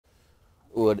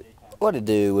What it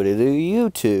do? What it do?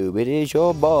 YouTube. It is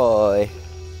your boy.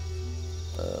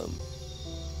 Um,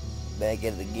 Back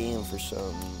at the game for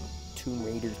some Tomb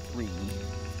Raider 3.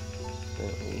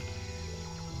 Currently,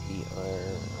 we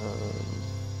are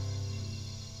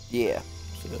yeah.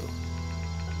 So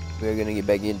we're gonna get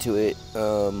back into it.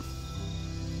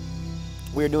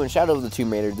 We're doing Shadow of the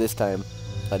Tomb Raider this time.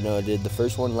 I know I did the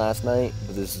first one last night,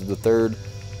 but this is the third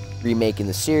remake in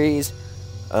the series.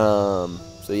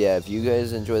 So yeah, if you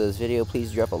guys enjoy this video,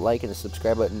 please drop a like and a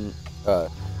subscribe button.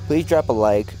 Please drop a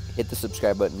like, hit the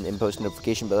subscribe button, and post a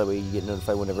notification bell. That way you get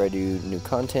notified whenever I do new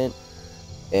content.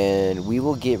 And we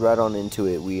will get right on into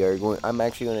it. I'm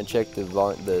actually going to check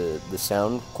the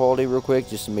sound quality real quick,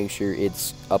 just to make sure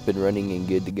it's up and running and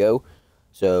good to go.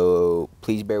 So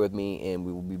please bear with me, and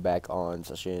we will be back on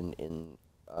session in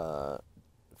a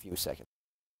few seconds.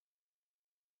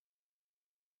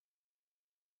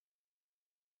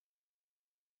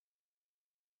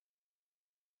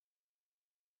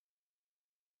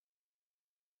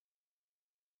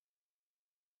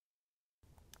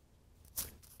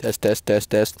 Test, test, test,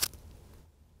 test.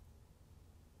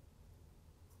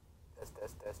 Test,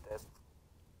 test, test, test.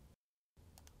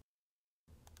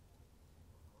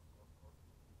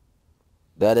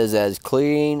 That is as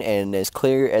clean and as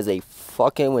clear as a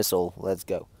fucking whistle. Let's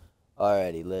go.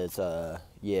 Alrighty, let's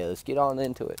get on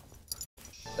into it.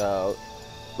 So,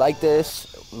 like the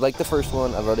first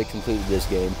one, I've already completed this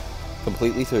game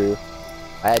completely through.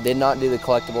 I did not do the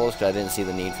collectibles because I didn't see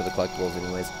the need for the collectibles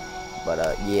anyways.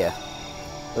 But yeah,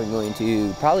 we're going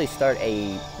to probably start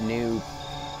a new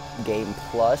game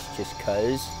plus just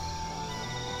cause.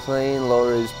 Playing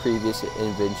Laura's previous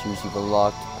adventures, you've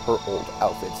unlocked her old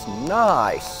outfits.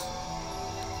 Nice!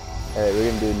 Alright, we're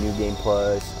gonna do a new game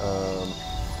plus,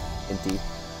 empty.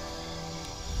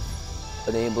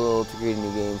 Unable to create a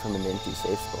new game from an empty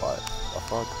safe spot. The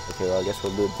fuck? Okay, well I guess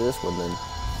we'll do it this one then.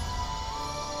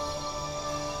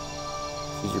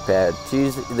 Choose your path.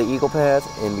 Choose the eagle path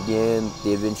and begin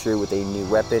the adventure with a new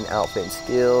weapon, outfit, and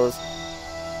skills.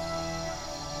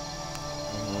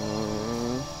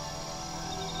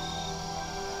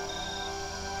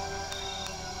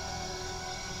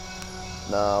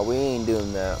 Nah, we ain't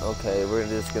doing that. Okay, we're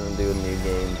just gonna do a new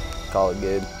game. Call it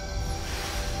good.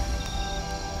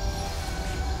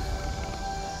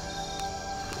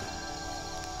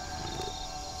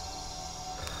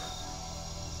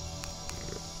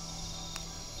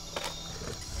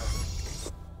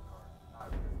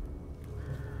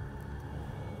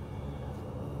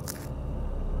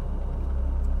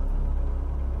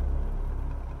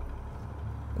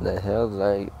 The hell did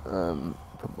I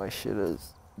put my shit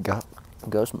as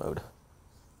ghost mode?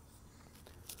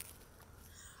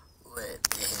 What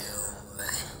the hell?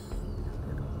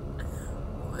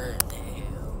 What the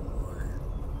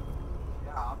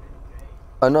hell?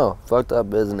 I know, fucked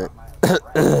up, isn't it?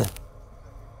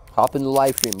 Hop in the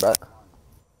live stream, bro.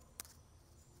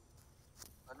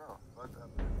 I know, fucked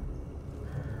up.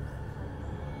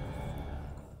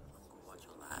 Watch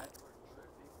a lot.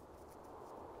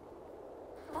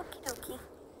 Okie dokie.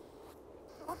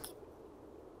 Okie.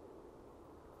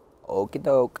 Okie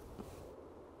doke.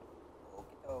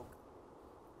 Okie doke.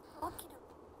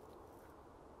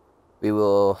 We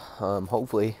will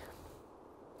hopefully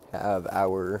have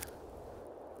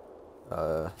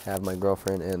have my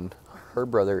girlfriend and her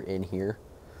brother in here.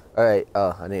 Alright,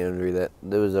 I didn't even read that.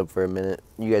 That was up for a minute.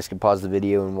 You guys can pause the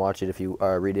video and watch it if you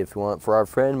read it if you want. For our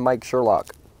friend Mike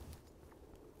Sherlock.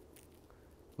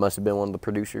 Must have been one of the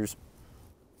producers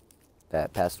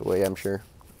that passed away, I'm sure.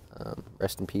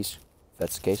 Rest in peace, if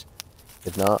that's the case.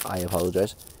 If not, I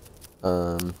apologize.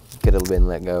 Could have been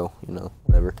let go, you know,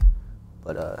 whatever.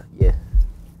 But, yeah.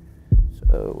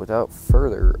 So, without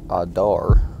further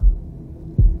ado,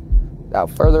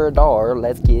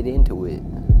 let's get into it.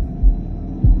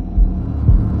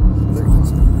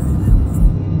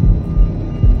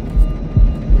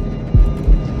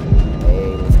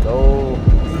 Hey, let's go.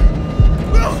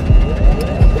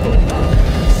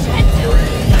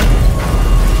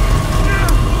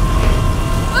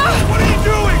 What are you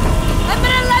doing? I'm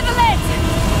gonna level it!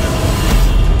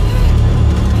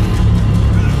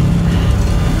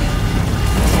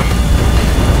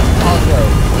 Also,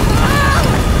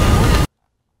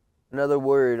 another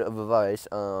word of advice,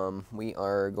 we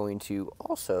are going to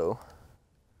also,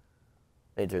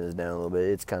 let me turn this down a little bit,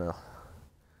 it's kind of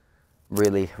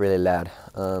really loud,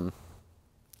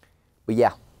 but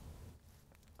yeah,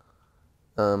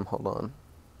 hold on.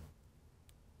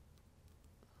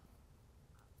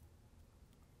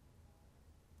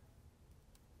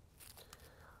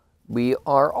 We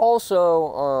are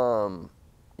also,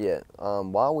 Yeah,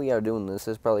 while we are doing this,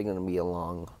 it's probably going to be a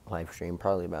long live stream,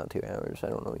 probably about 2 hours. I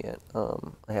don't know yet.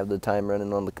 I have the time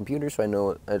running on the computer, so I know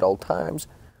it at all times.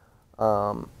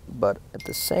 But at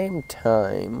the same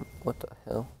time, what the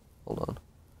hell? Hold on.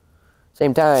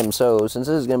 Same time, so since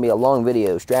this is going to be a long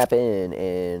video, strap in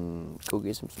and go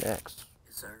get some snacks.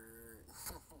 Yes, sir.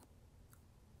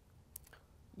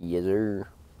 Yes, sir.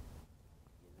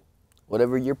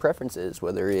 Whatever your preference is,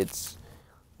 whether it's,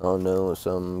 I don't know,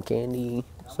 some candy,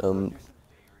 something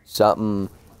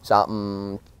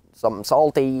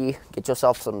salty. Get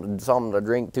yourself something to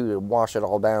drink too to wash it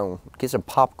all down. Get some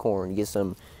popcorn. Get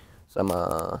some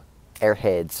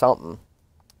Airhead, something.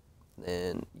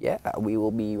 And yeah, we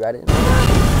will be right in. There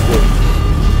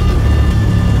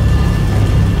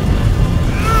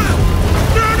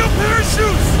are no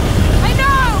parachutes! I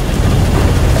know!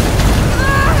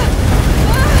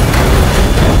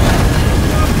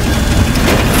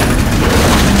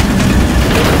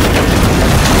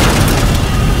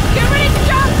 Get ready to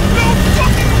jump! No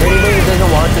fucking way! Anybody who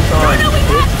doesn't watch this on Oh no, we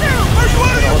have to! Are you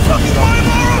out of your fucking mind,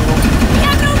 Laura? We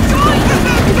have no choice! Get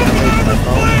that fucking out of the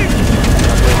plane!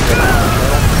 Come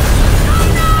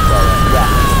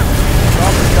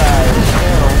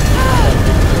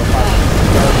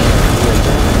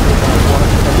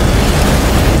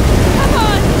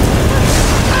on!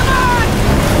 Come on!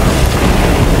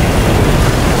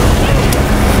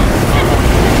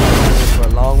 for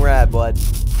a long ride, bud. You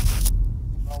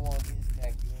might want to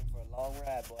disconnect. You in for a long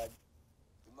ride, bud.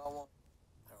 You might want.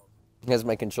 Because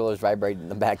my controller's vibrating in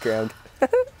the background. All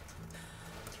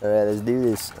right, let's do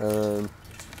this.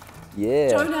 Yeah.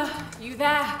 Jonah, you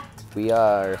there? We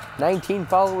are 19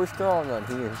 followers strong on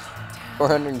here.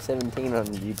 417 on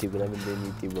YouTube, but I've been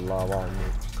doing YouTube a lot longer.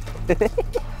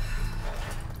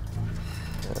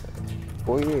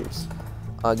 4 years.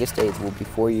 August 8th will be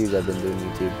 4 years I've been doing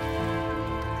YouTube.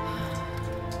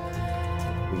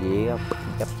 Yep.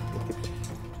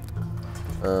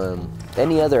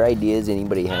 Any other ideas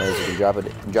anybody has, you can drop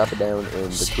it down in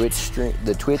the Twitch stream,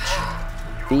 the Twitch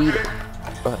feed.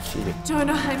 Oh, excuse me.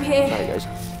 Jonah, I'm here. Sorry, guys.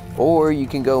 Or you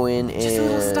can go in Just a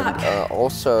little stuck. and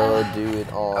also do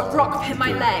it on. A rock hit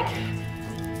my leg.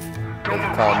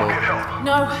 Comment,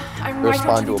 No, I'm right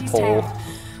respond to on a Trinity's poll. tail.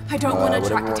 I don't want to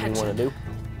whatever attract one you want to attention. do.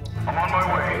 I'm on my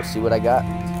way. Let's see what I got.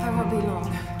 I won't be long.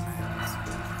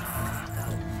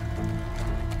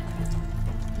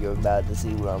 You're about to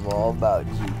see what I'm all about,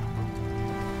 G.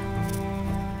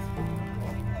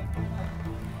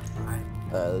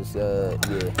 Let's yeah.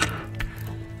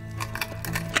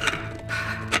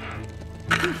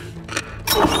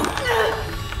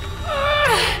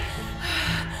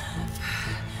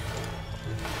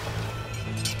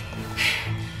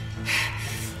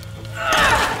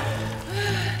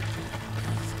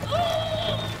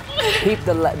 Keep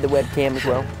the webcam as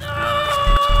well.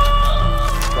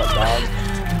 What, dog?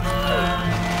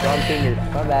 Hey, wrong finger.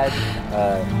 My bad.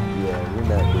 Yeah, you're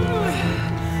not doing it.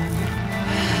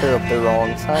 They're up the wrong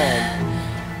side.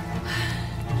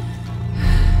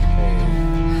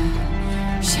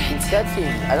 These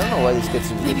cutscenes, I don't know why these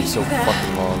cutscenes are gonna be so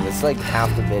fucking long. It's like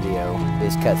half the video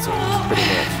is cutscenes, pretty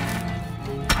much.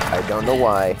 I don't know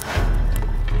why.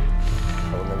 I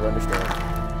will never understand.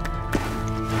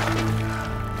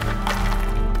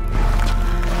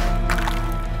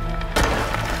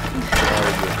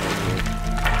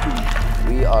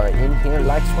 We are in here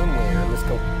like swimwear. Let's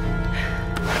go.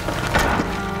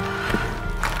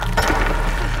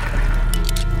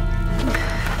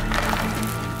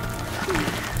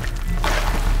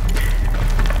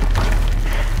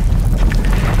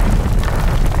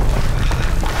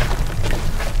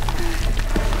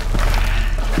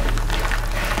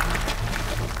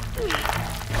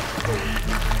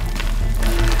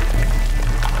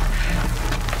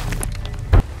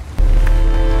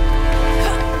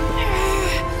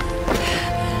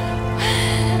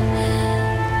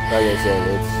 Like I said,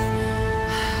 it's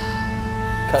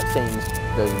cutscenes.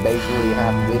 There's basically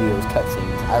half the video is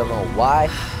cutscenes. I don't know why.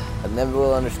 I never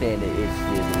will understand it. It's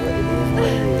just what it is. What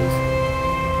it is.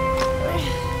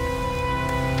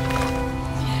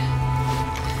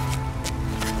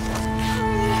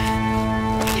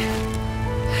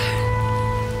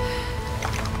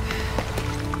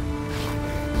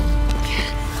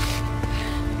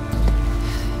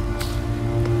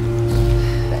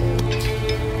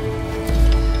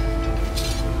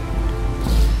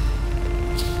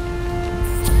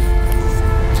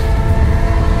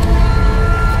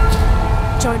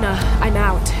 Jonah, I'm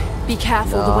out. Be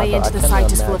careful, the way into the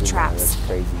site is full of traps. That's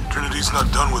crazy. Trinity's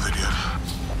not done with it yet.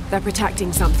 They're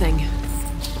protecting something.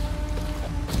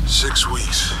 6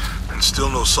 weeks, and still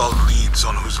no solid leads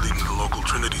on who's leading the local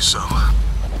Trinity cell.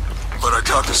 But I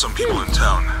talked to some people in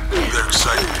town. They're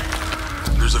excited.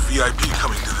 There's a VIP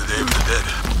coming to the Day of the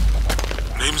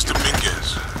Dead. Name's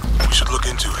Dominguez. We should look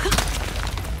into it.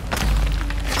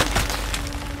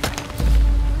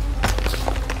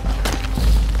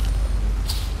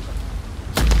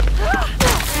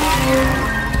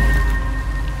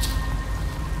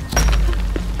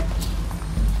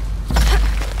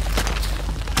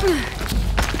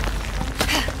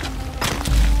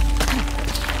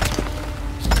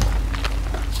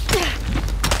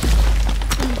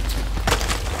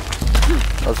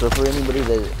 So for anybody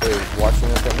that is watching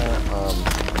us right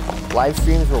now, live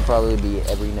streams will probably be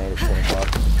every night at 10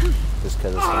 o'clock, just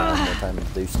because it's gonna have more time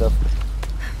to do stuff.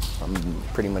 I'm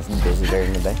pretty much busy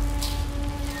during the day.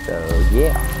 So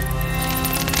yeah.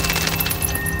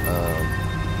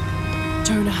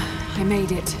 Jonah, I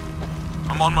made it.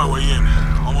 I'm on my way in.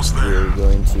 Almost there. We're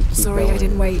going to keep Sorry going. I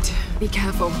didn't wait. Be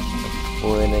careful.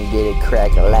 We're gonna get it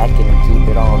crack-a-lackin' and keep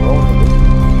it on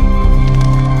rolling.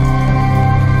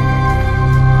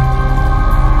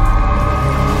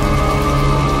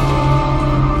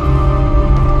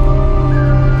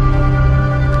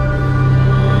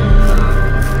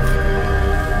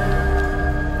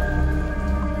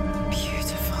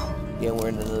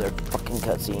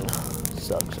 Cutscene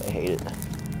sucks. I hate it,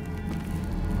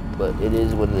 but it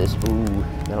is what it is. Ooh,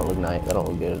 that don't look nice. That don't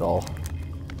look good at all.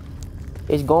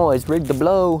 It's going. It's rigged to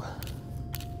blow.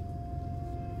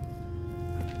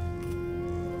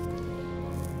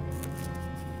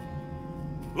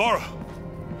 Lara!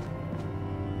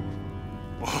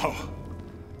 Wow.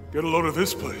 Get a load of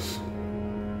this place.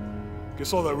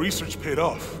 Guess all that research paid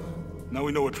off. Now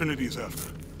we know what Trinity is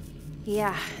after.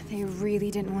 Yeah, they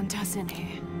really didn't want us in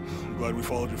here. I'm glad we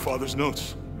followed your father's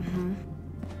notes. Mm-hmm.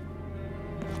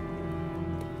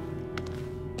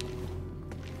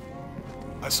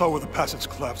 I saw where the passage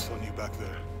collapsed on you back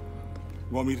there.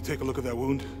 You want me to take a look at that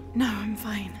wound? No, I'm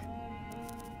fine.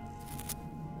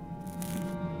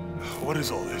 What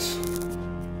is all this?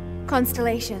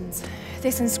 Constellations.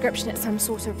 This inscription is some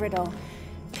sort of riddle.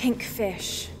 Pink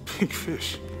fish. Pink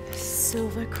fish?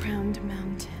 Silver-crowned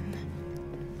mountain.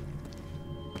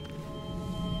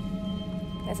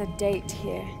 There's a date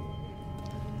here.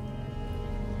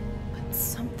 But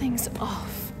something's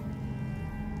off.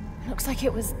 It looks like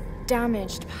it was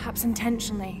damaged, perhaps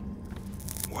intentionally.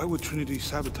 Why would Trinity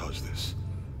sabotage this?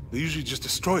 They usually just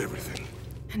destroy everything.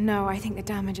 No, I think the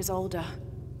damage is older.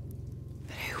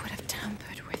 But who would have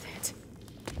tampered with it?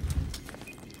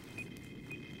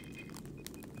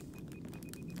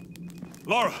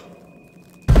 Lara!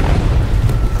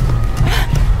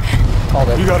 Call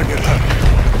it. You gotta get out.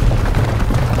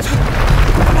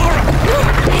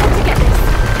 I have to get this.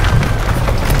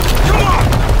 Come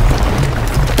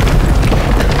on!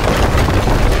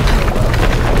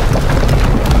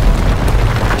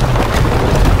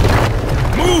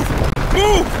 Move!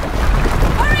 Move!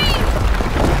 Hurry!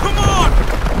 Come on!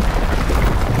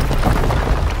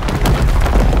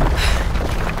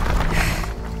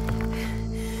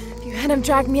 If you hadn't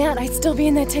dragged me out, I'd still be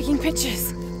in there taking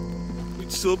pictures.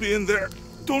 We'd still be in there.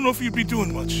 Don't know if you'd be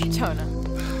doing much. Jonah.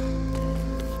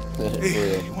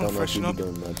 Hey, you wanna Don't know if freshen you'd up? be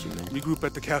doing much, you know. Regroup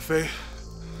at the cafe.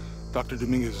 Dr.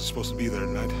 Dominguez is supposed to be there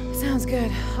tonight. Sounds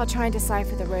good. I'll try and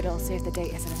decipher the riddle, see if the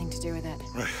date has anything to do with it.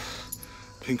 Right.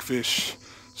 Pink fish,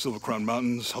 Silver Crown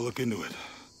Mountains, I'll look into it.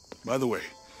 By the way,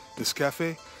 this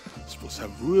cafe is supposed to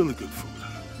have really good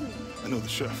food. I know the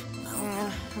chef.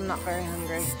 I'm not very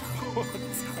hungry.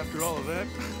 After all of that,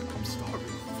 I'm starving.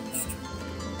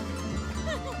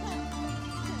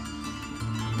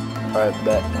 Alright,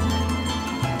 bet.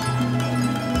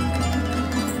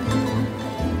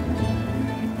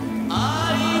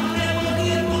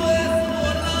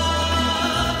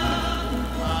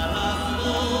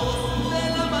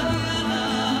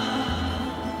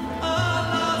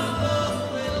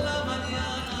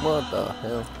 What the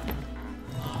hell?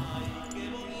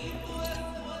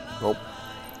 Nope.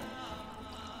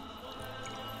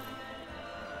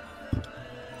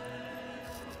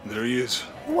 There he is.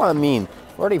 What I mean,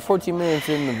 we're already 14 minutes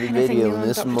in the Anything video, new and on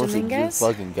this is Dr. mostly Dominguez?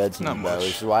 fucking cutscenes, Not bro. much.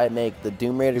 This is why I make the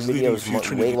Doom Raider He's leading a videos few way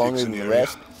Trinity longer picks than in the the area.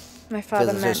 rest. My father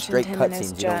Because it's just mentioned straight him in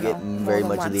his cutscenes, you don't journal get more very than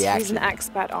much of once. the He's action. an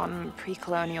expert on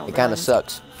pre-colonial It kind of ruins.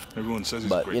 sucks, Everyone says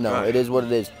he's a but great you know, guy. it is what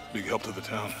it is. Big help to the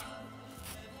town.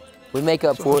 We make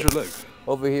up So for how's it your leg?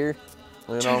 over here,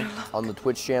 you know, on the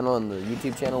Twitch channel and the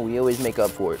YouTube channel. We always make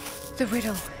up for it. The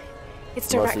riddle.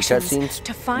 It's Mostly directions. cutscenes.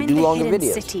 To We find do the longer hidden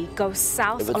videos. city, go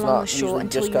south If it's along not the shore usually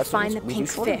until just you find the cutscenes, we do pink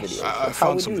shorter fish. videos. I That's how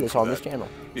found we do something this for on this that. channel.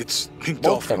 It's pink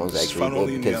Both channels dolphins actually, found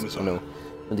only in the because Amazon. you know,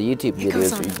 with the YouTube It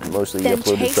goes videos on. we mostly Then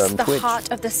uploaded chase from the Twitch.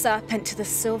 heart of the serpent to the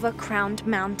silver-crowned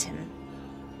mountain.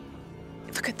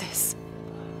 Look at this.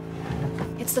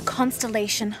 It's the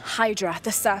constellation Hydra,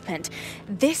 the serpent.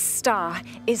 This star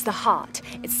is the heart.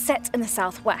 It's set in the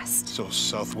southwest. So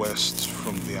southwest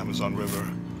from the Amazon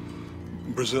River.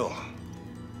 Brazil.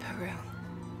 Peru.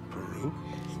 Peru?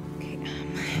 Okay,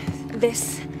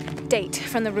 this date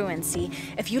from the ruins, see?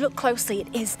 If you look closely,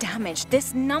 it is damaged.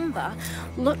 This number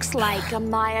looks like a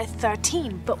Maya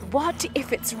 13, but what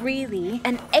if it's really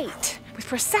an 8? With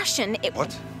precession, it...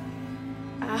 What?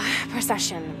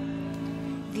 Precession.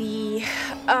 The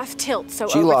Earth tilts, so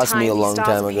She over lost time, me a these long stars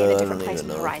time appear in ago, a I different don't place even on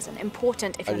the know. horizon.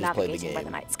 Important if I you're just played the navigating by game.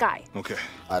 the night sky. Okay.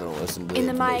 I don't listen to In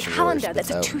the Maya information Laura calendar, there's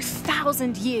a spits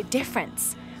 2,000-year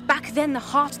difference. Back then, the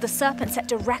heart of the serpent set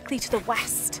directly to the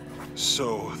west.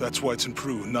 So that's why it's in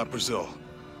Peru, not Brazil.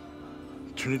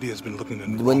 Trinity has been looking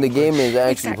in out. When the game is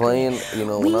actually Exactly. playing, you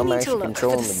know, We when I'm need to actually look for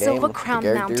controlling the the game, Silver the Crown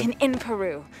character, Mountain in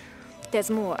Peru. There's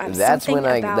more. that's Something when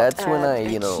I, about,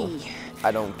 you a know, key.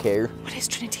 I don't care. What is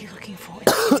Trinity looking for?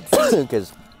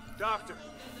 Because Doctor,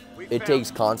 we it found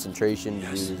takes concentration to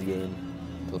do this game.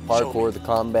 The parkour, the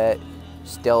combat,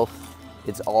 stealth,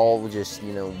 it's all just,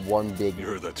 you know, one big You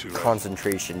heard that too, right?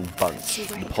 concentration bunch. See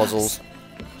where The it puzzles,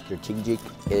 strategic,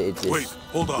 it's just... Wait,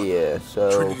 hold on. Yeah, so...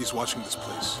 Trinity's watching this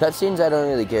place. Cutscenes I don't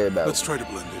really care about. Let's try to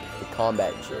blend it. The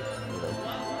combat and shit, you know.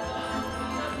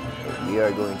 We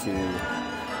are going to...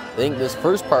 I think this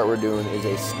first part we're doing is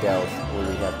a stealth where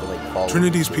we have to like follow.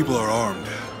 Trinity's people are armed.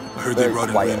 I heard they Very brought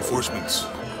in quiet. reinforcements.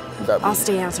 I'll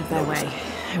stay out of their way.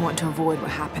 I want to avoid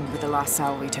what happened with the last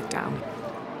cell we took down.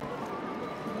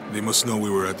 They must know we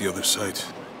were at the other site.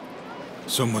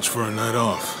 So much for a night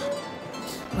off.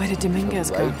 Where did Dominguez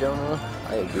go? Right, Jonah?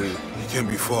 I agree. He can't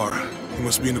be far. He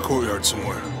must be in the courtyard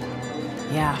somewhere.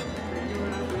 Yeah,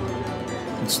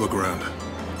 Let's look around.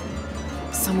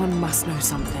 someone must know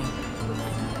something.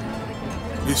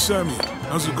 Hey, Sammy,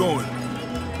 how's it going?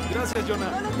 Gracias,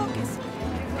 Jonah.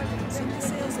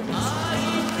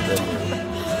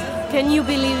 Can you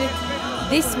believe it?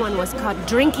 This one was caught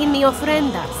drinking the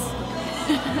ofrendas.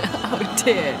 Oh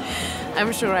dear.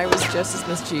 I'm sure I was just as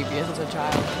mischievous as a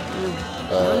child.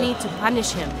 No need to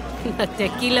punish him. The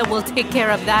tequila will take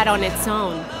care of that on its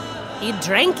own. He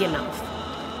drank enough.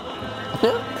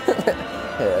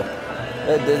 Yeah.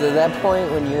 At that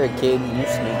point when you're a kid, you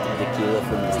sneak the tequila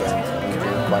from your friends. You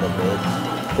drink quite a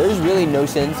bit. There's really no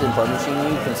sense in punishing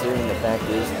you, considering the fact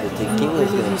is the tequila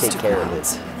is going to take care of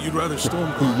it. You'd rather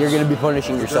storm. You're going to be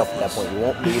punishing yourself at that point. You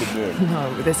won't do it again.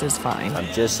 No, this is fine. I'm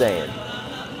just saying.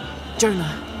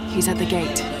 Jonah, he's at the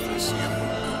gate.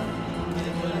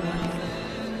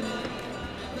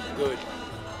 Good.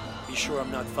 Be sure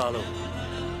I'm not followed.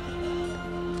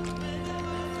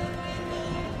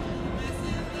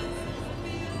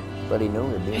 Buddy, no,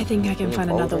 we're being... I think I can being find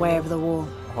followed another right way now. over the wall.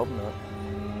 I hope not.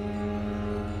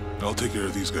 I'll take care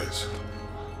of these guys.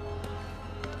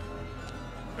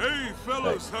 Hey,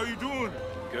 fellas, how you doing?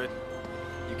 Good.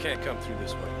 You can't come through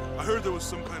this way. I heard there was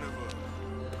some kind of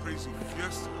a crazy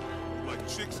fiesta, like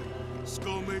chicks and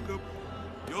skull makeup.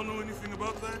 Y'all know anything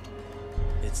about that?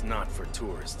 It's not for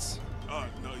tourists. No,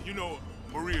 you know,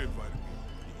 Maria invited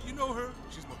me. You know her?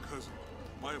 She's my cousin.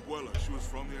 My abuela, she was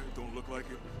from here, don't look like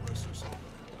it, rest her soul.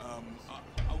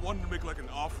 I wanted to make like an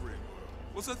offering.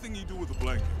 What's that thing you do with the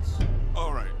blankets?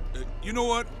 All right, you know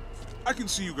what? I can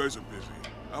see you guys are busy.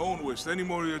 I won't waste any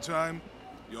more of your time.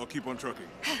 Y'all keep on trucking.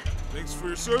 Thanks for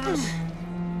your service.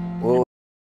 Well,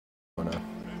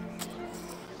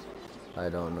 I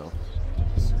don't know.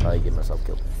 Probably get myself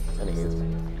killed.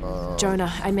 Anywho.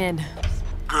 Jonah, I'm in.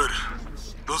 Good.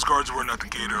 Those guards weren't at the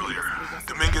gate earlier.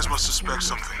 Dominguez must suspect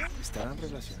something.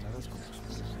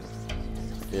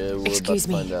 Yeah, we're Excuse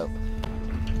about me. to find out.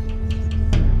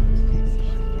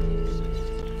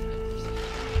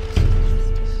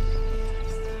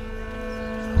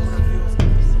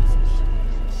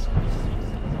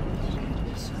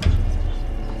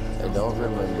 I don't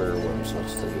remember where I'm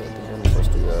supposed to go. I think I'm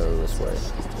supposed to go this way.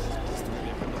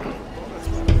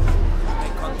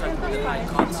 Make contact with the night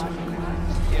consul.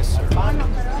 Yes, sir.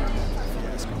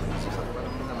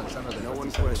 No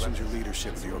one questions your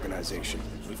leadership of the organization.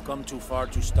 We've come too far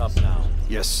to stop now.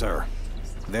 Yes, sir.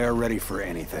 They're ready for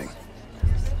anything.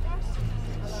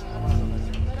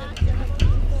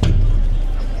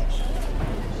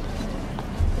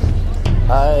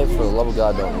 I, for the love of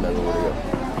God, don't remember where to go.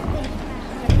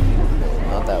 No,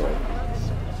 not that way.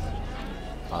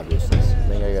 Obviously. I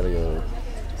think I gotta go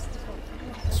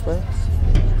this way.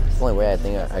 It's the only way I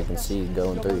think I can see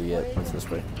going through yet. It's this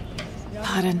way.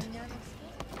 Pardon.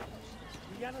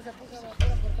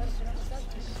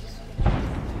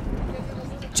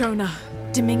 Jonah,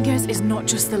 Dominguez is not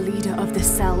just the leader of this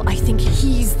cell. I think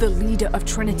he's the leader of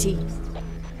Trinity.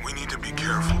 We need to be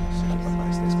careful.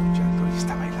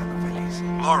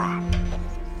 Lara.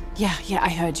 Yeah, I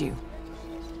heard you.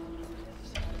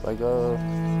 Like,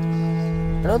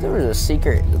 I know there was a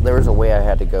secret, there was a way I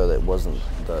had to go that wasn't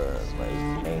the,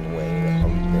 like, main way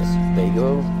of this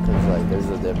Vago, because,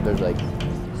 like, there's like,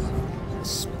 a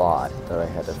spot that I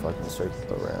had to fucking search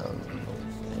around.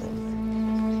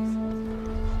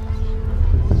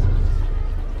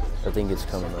 I think it's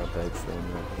coming up, actually.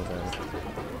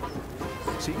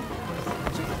 Sí.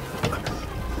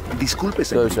 Disculpe,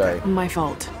 So señorita. sorry. My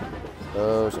fault.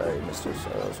 Oh, sorry, mister. So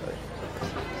sorry.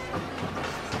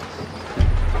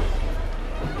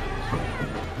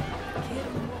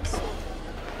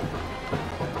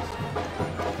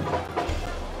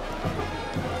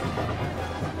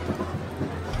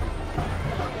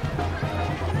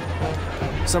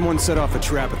 Someone set off a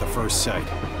trap at the first site.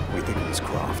 We think it was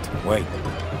Croft. Wait,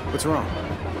 What's wrong?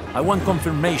 I want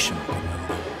confirmation,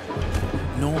 Commander.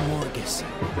 No more guessing.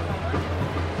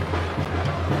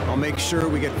 I'll make sure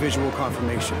we get visual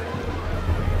confirmation.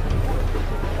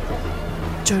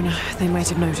 Jonah, they might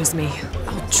have noticed me.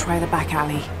 I'll try the back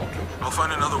alley. I'll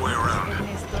find another way around.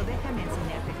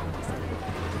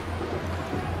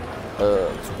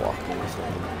 It's walking.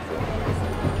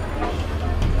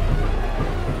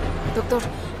 Doctor,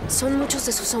 son muchos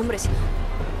de sus hombres.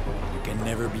 You can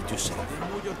never be too safe.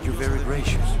 You're very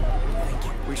gracious. Thank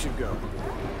you. We should go.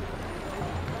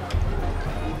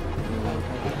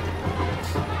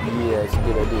 Yeah, it's a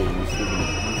good idea. You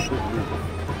should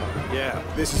leave. Yeah,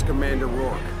 this is Commander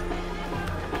Rourke.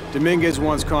 Dominguez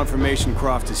wants confirmation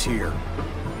Croft is here.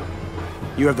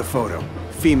 You have the photo.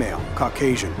 Female,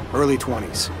 Caucasian, early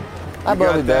 20s. Hi, You got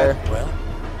Bobby that? Bear. Well,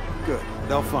 Good.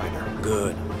 They'll find her.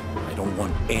 good. I don't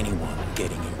want anyone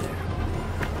getting in there.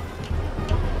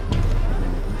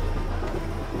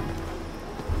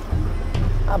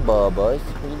 Hi, Bubba.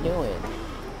 What are you doing?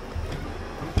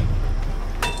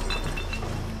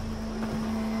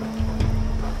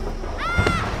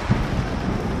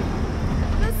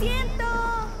 ¡Lo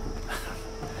siento!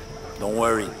 Don't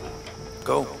worry.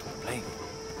 Go. Play.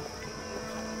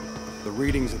 The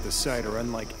readings at the site are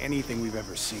unlike anything we've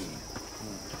ever seen.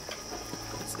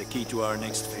 It's the key to our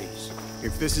next phase.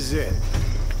 If this is it,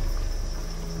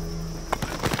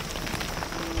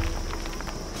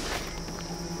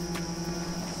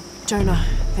 Jonah,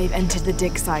 they've entered the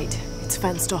dig site. It's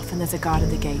fenced off and there's a guard at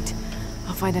the gate.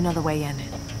 I'll find another way in.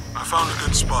 I found a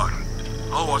good spot.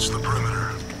 I'll watch the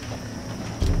perimeter.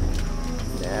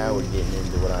 Now we're getting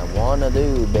into what I want to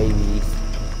do, baby.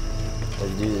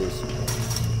 Let's do this.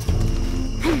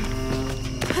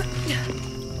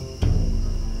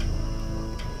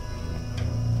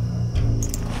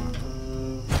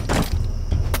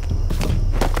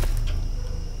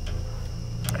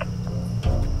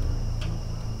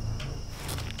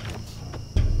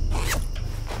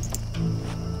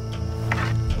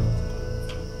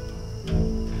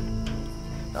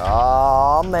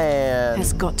 Oh man,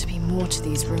 There's got to be more to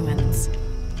these ruins.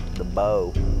 the bow.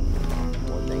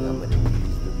 One thing I'm gonna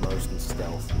use the most is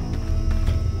stealth.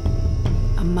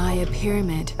 A Maya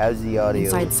pyramid. How's the audio?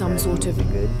 Inside some Is sort of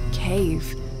it good?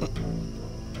 cave.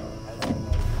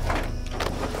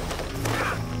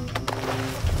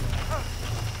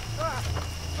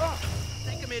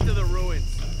 Take him into the ruins.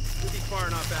 We'll be far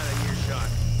enough out of earshot.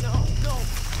 No,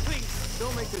 please.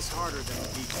 don't make this harder than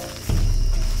it needs to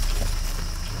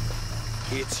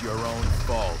be. It's your own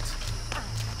fault.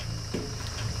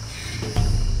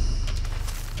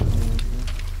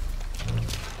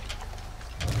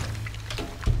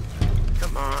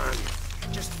 Come on,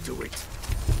 just do it.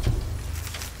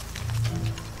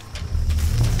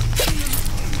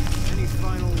 Any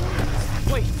final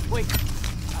words? Wait.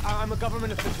 I'm a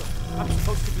government official. I'm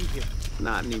supposed to be here.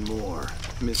 Not anymore,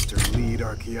 Mr. Lead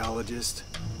Archaeologist.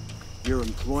 Your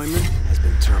employment has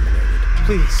been terminated.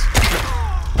 Please.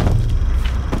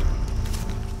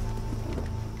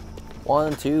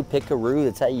 1, 2, pickaroo.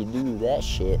 That's how you do that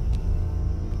shit.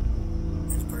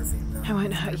 I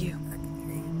won't hurt you.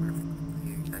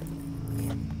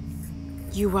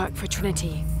 You work for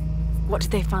Trinity. What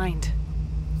did they find?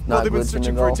 Not they've been glitching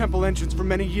searching at for a all. temple entrance for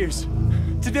many years.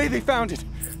 Today they found it.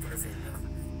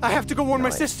 I have to go warn my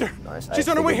Nice, sister. nice. She's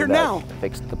I on her way here figured now. that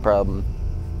fixed the problem.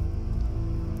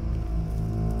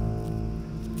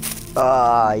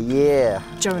 Ah, yeah.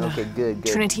 Jonah. Okay, good.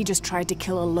 Trinity just tried to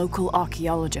kill a local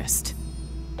archaeologist.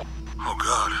 Oh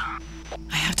God.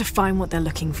 I have to find what they're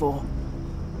looking for.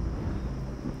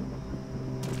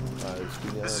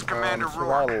 This is Commander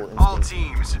Rourke. All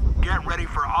teams, get ready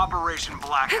for Operation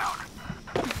Blackout.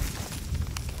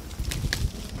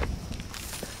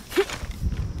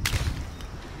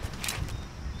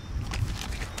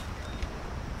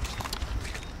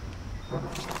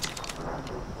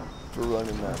 for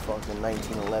running that fucking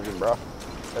 1911, bro.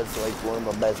 That's like one of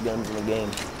my best guns in the game.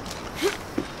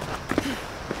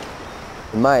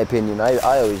 In my opinion, I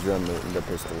always run the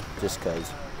pistol, just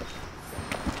cause.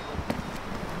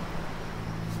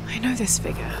 I know this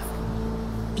figure.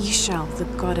 Ishal, the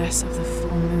goddess of the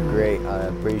full moon. Great, I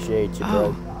appreciate you,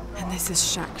 bro. Oh, and this is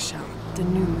Shakshal, the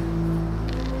new moon.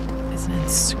 There's an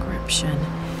inscription.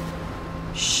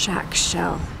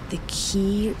 Shakshal, the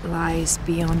key lies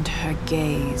beyond her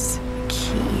gaze. The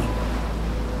key.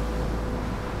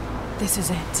 This is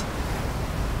it.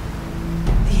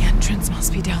 The entrance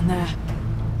must be down there.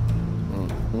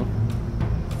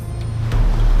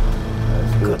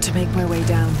 Got to make my way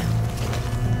down.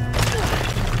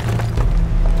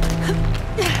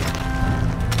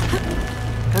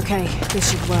 Okay,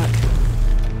 this should work.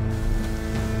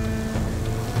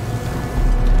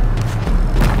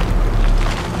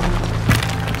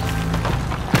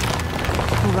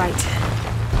 All right.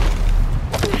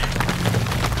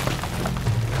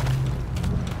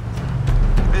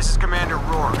 This is Commander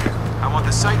Rourke. I want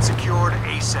the site secured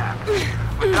ASAP.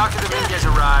 When Dr. Dominguez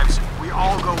arrives, we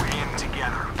all go in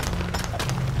together.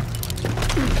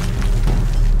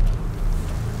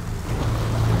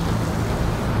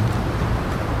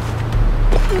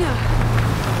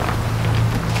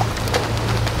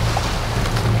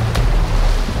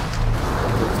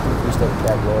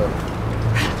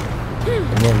 And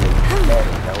then there we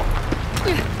go.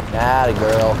 Atta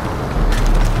girl.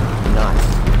 Nice.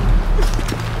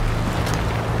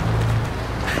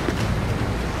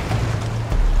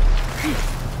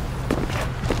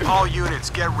 All units,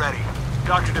 get ready.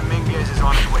 Dr. Dominguez is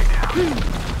on his way down.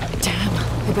 Damn,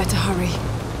 I better hurry.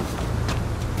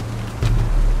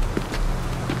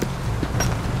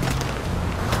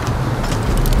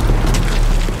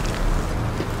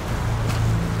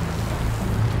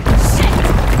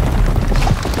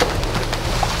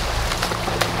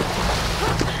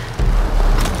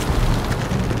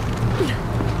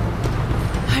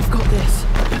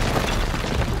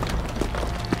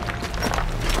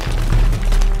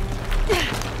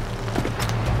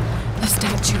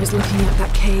 Looking at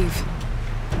that cave.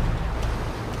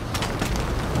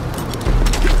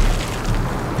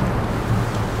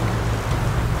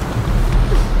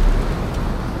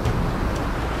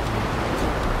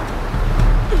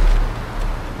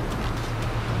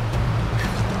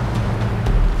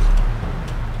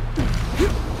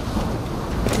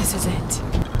 This is it.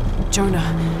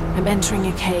 Jonah, I'm entering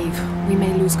a cave. We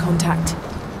may lose contact.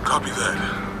 Copy that.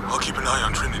 I'll keep an eye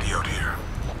on Trinity out here.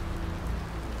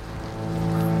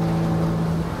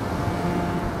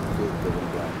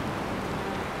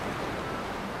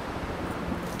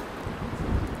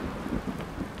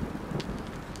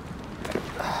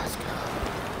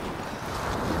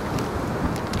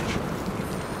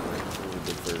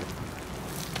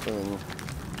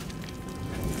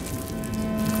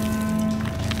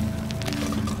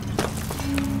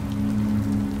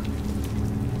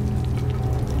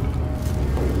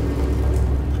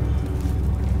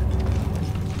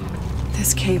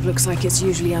 This cave looks like it's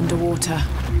usually underwater.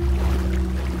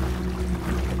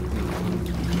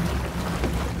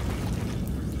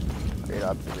 Great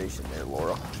observation there,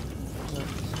 Laura.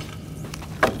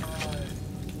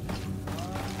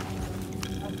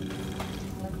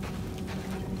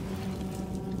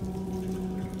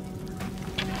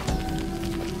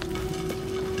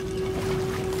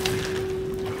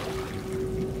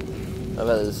 I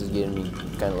bet this is getting me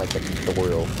kind of like a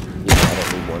tutorial. Yeah, I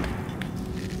don't need one.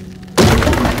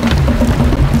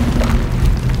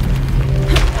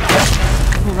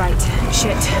 Alright,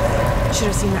 shit. Should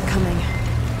have seen that coming.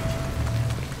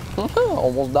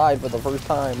 Almost died for the first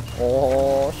time.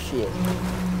 Oh shit.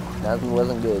 That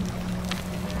wasn't good.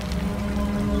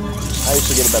 I used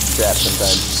to forget about the trap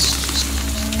sometimes.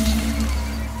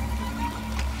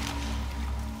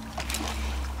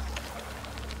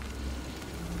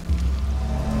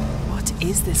 What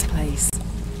is this place?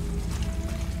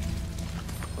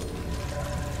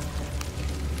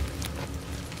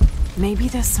 Maybe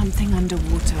there's something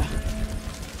underwater.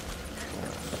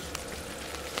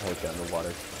 I hate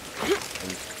underwater.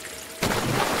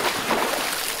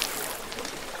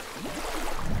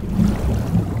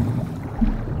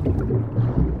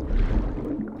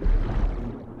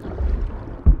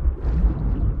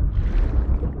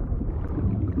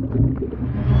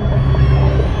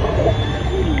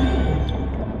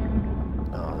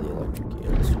 Oh, the electric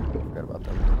eels. Forgot about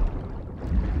them.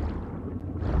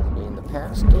 In the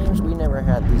past games, we never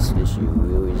had this issue.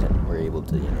 We always were able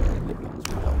to, get past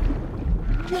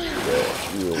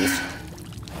the eels.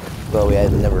 Well, we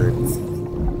had never.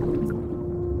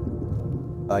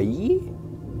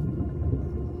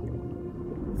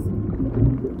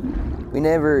 We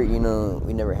never, you know,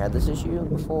 we never had this issue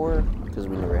before because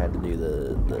we never had to do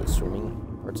the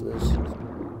swimming parts of this.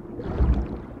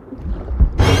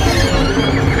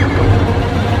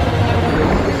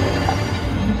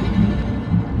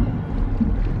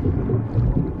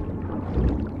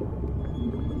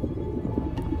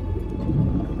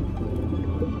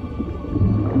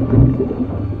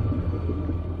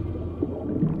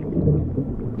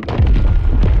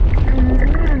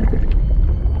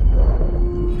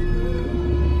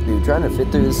 Trying to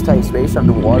fit through this tight space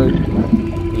underwater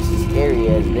is scary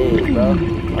as it is, bro. I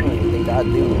don't even think I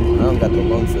do. I don't got the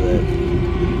lungs for that.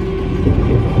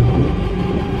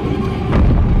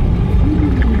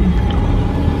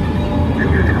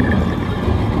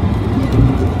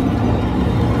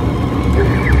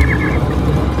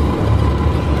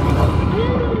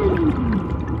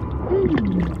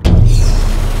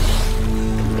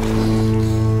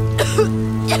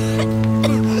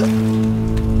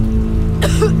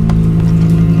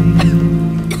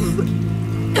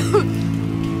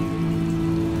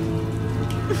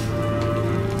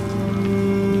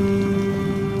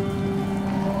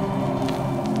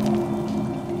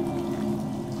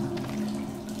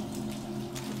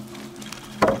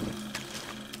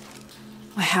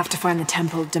 I have to find the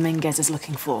temple Dominguez is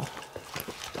looking for.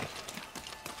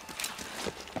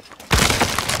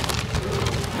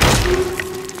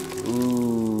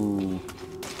 Ooh.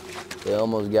 They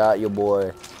almost got your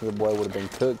boy. Your boy would have been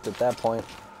cooked at that point.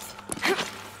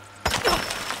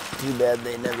 Too bad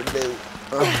they never do.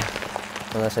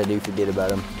 Unless I do forget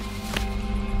about him.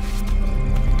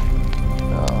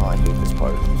 Oh, I hate this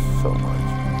part so much.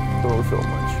 So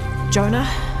much. Jonah,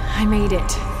 I made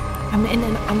it. I'm in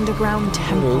an underground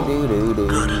temple.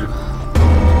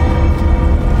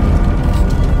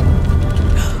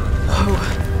 Oh,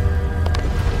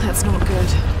 that's not good.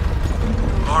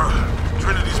 Lara,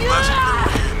 Trinity's blasting their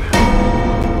way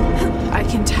in. I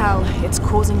can tell. It's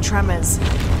causing tremors.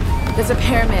 There's a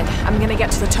pyramid. I'm gonna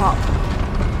get to the top.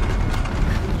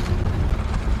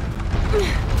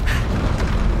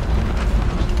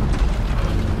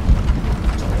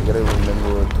 I gotta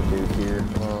remember what to do here.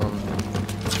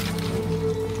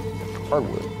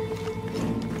 Hardwood.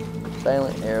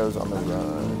 Silent arrows on the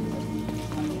run.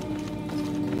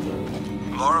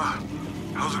 Lara,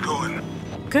 how's it going?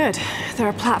 Good. There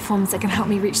are platforms that can help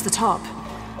me reach the top.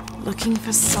 Looking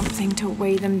for something to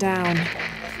weigh them down.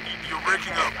 You're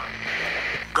breaking up.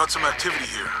 Got some activity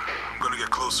here. I'm gonna get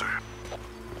closer.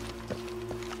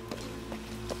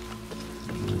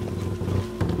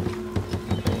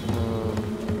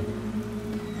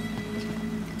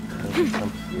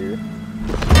 Jump here.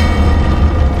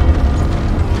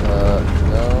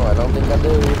 No, I don't think I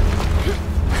do.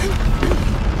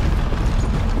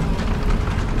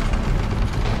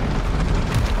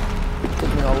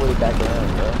 Take me all the way back around,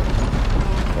 bro.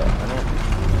 Yeah, I don't.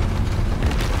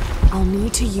 I'll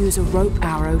need to use a rope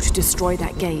arrow to destroy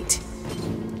that gate.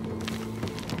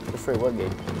 Destroy what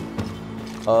gate?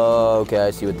 Oh, okay,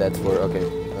 I see what that's for. Okay,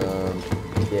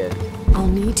 yeah. I'll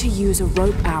need to use a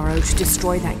rope arrow to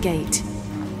destroy that gate.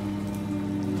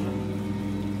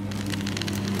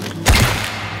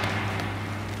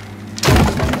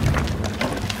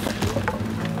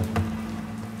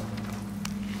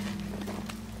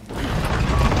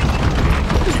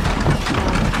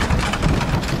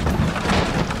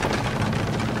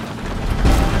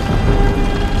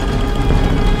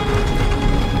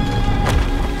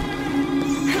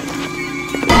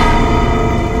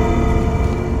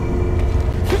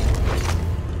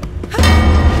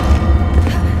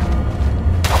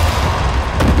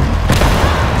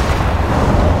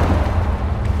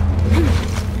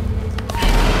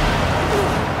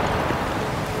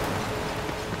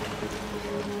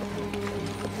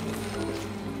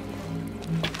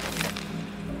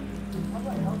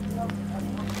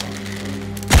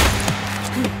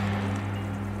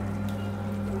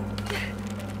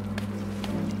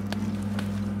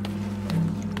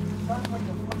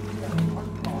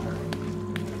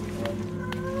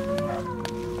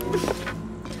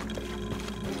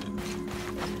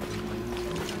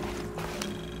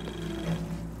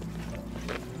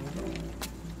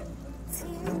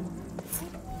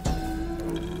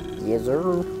 Yes, sir.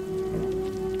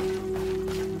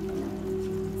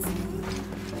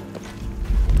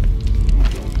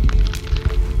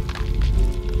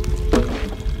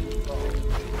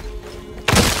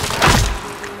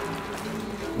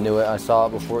 Knew it. I saw it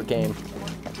before it came.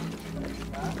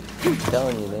 I'm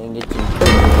telling you, they didn't get you. Alright,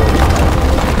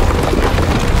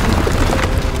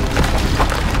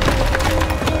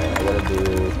 I gotta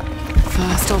do.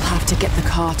 First, I'll have to get the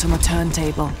cart on the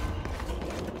turntable.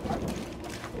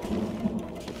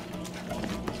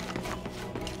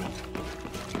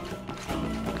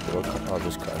 I'll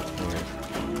just cut it here.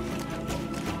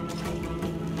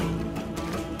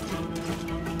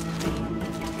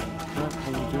 What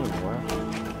are you doing, bro?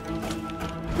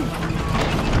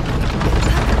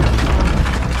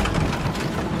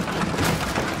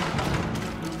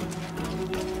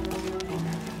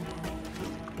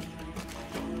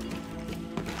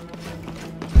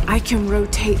 I can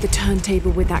rotate the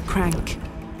turntable with that crank.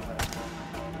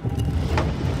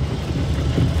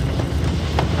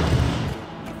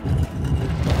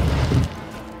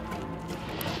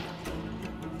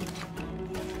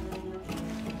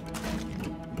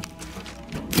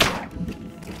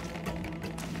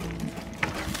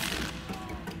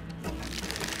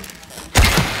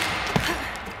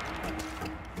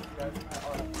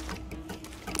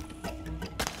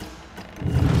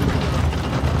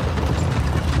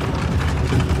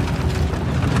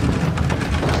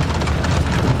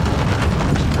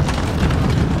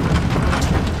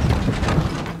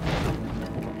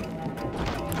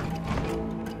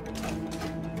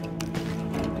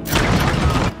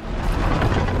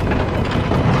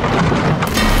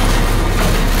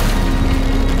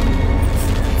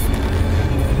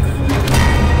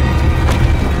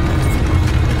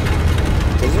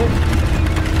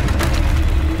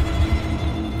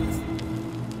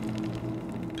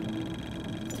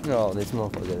 No, this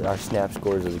motherfucker. Our snap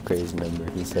scores is a crazy number.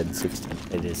 He said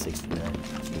 60. It is 69.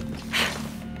 Excuse me.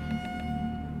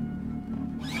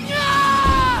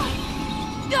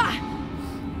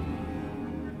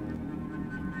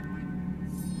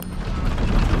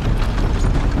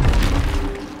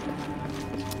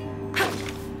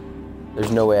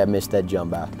 There's no way I missed that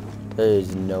jump out. There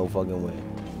is no fucking way.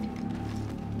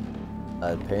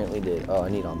 I apparently did. Oh, I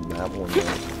need on that one more.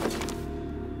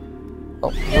 Oh,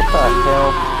 what the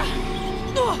hell?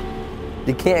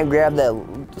 You can't grab that.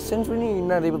 Since when are you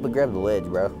not able to grab the ledge,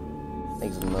 bro?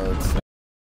 Makes no sense.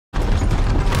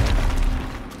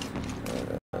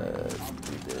 Let's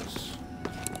do this.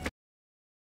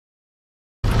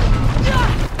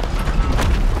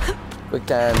 Quick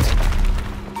times.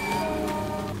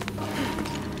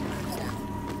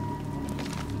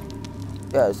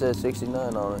 Yeah, it says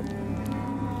 69 on it.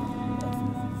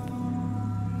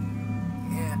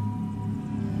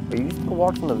 Are you still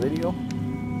watching the video?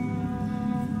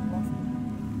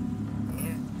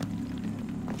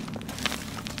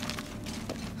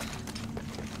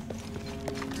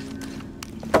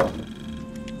 I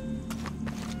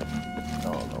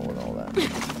don't know what all that is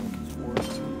for.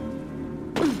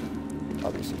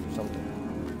 Obviously for something.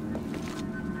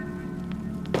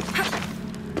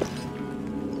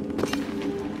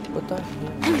 What the hell?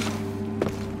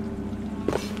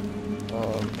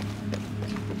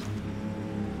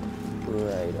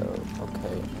 Right,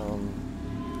 okay,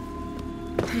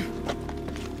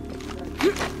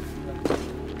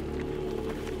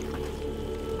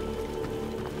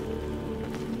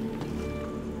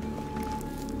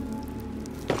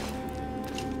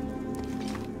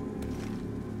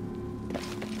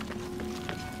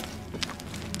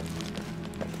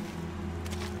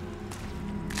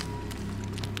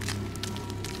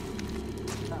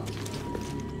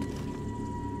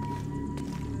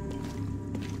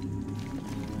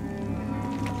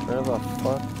 where the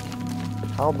fuck?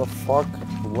 How the fuck?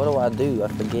 What do I do? I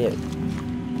forget.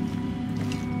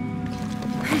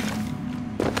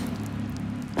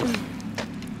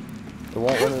 It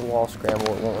won't let me wall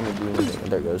scramble. It won't let me do anything.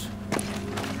 There it goes.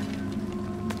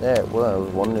 Yeah, well, I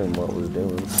was wondering what it was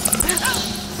doing.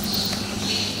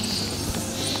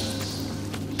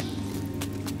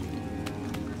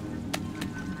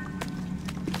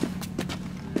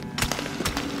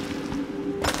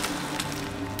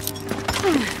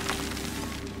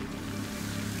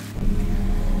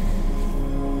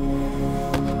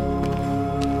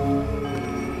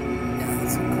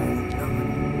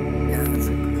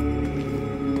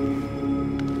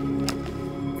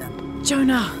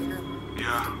 Jonah!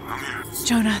 Yeah, I'm here.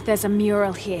 Jonah, there's a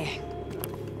mural here.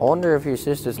 I wonder if your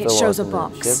sister's still It shows a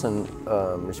watching box. She hasn't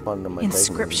responded to my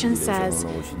Inscription text messages. says, I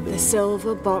don't know what she's the doing.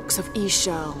 silver box of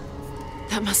Ishal.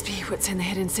 That must be what's in the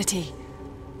hidden city.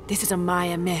 This is a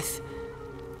Maya myth.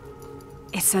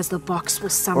 It says the box will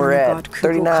summon We're the at god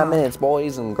 39 Kukulkan. minutes,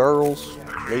 boys and girls,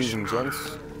 ladies and gents.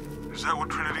 Is that what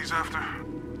Trinity's after?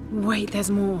 Wait,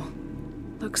 there's more.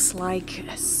 Looks like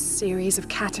a series of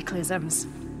cataclysms.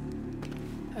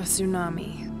 A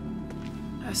tsunami.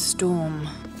 A storm.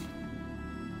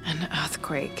 An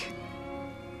earthquake.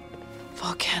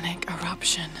 Volcanic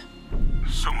eruption.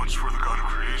 So much for the god of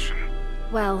creation.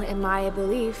 Well, in Maya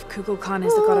belief, Kukulkan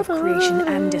is the god of creation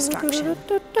and destruction.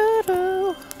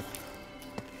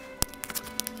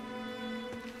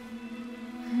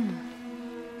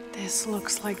 There's This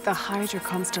looks like the Hydra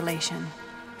constellation,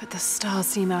 but the stars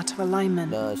seem out of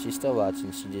alignment. No, she's still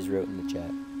watching. She just wrote in the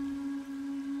chat.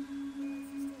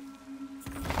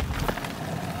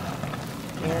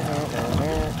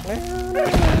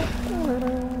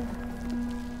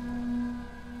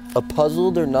 A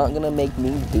puzzle they're not gonna make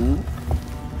me do?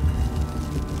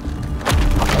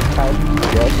 Okay,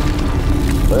 yes.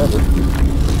 Whatever.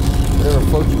 Whatever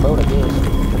floats your boat, I guess.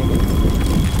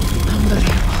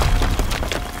 Unbelievable.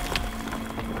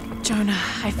 Jonah,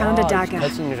 I found a dagger.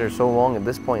 Cutscenes are so long at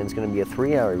this point, it's gonna be a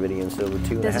 3-hour video instead of a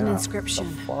 2.5. There's an inscription.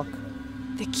 The fuck?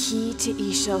 The key to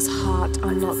Ishel's heart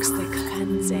unlocks the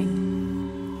cleansing.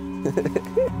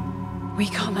 We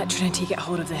can't let Trinity get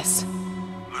hold of this.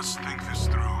 Let's think this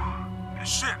through. Hey,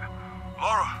 shit!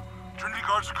 Laura, Trinity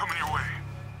guards are coming your way.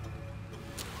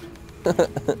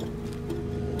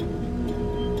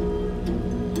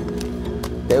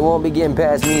 They won't be getting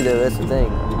past me though, that's the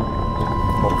thing.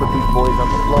 I'm gonna put these boys on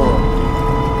the floor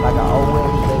like I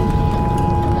always do.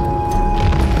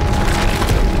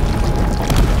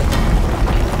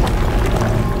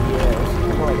 Yeah, this is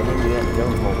more like an Indiana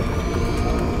Jones moment.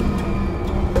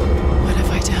 What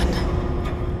have I done?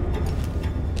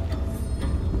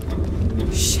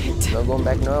 Shit. No going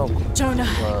back now. Jonah,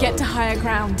 get to higher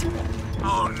ground.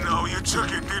 Oh no, you took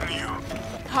it, didn't you?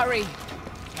 Hurry.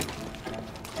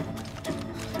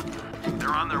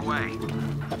 They're on their way.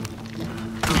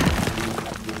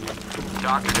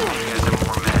 Dr. Dominguez and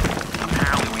more men.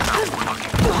 Apparently we found what we're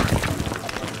looking for.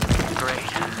 Great.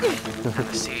 And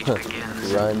the siege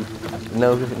begins. Run.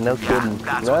 No kidding.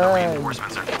 That's what the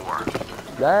reinforcements are for.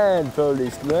 Run,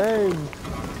 Forrest, run.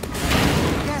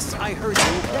 Yes, I heard you,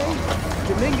 okay?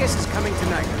 Dominguez is coming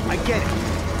tonight. I get it.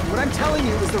 What I'm telling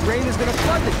you is the rain is gonna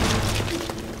flood the...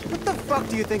 What the fuck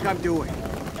do you think I'm doing?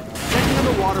 Checking on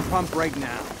the water pump right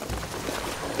now.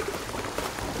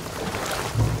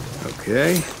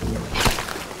 Okay.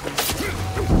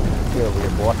 Get over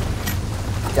here, boy.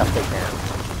 Just take down.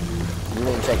 You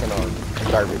ain't checking on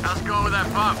garbage. How's it going with that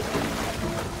pump?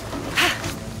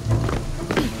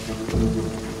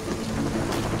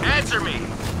 Answer me!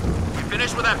 You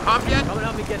finished with that pump yet? Come and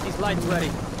help me get these lights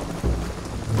ready.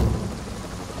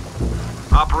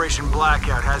 Operation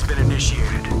Blackout has been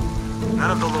initiated.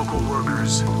 None of the local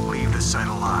workers leave the site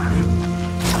alive.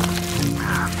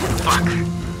 Fuck.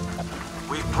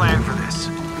 We've planned for this.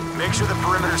 Make sure the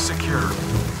perimeter's secure.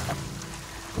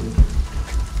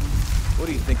 What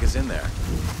do you think is in there?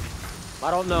 I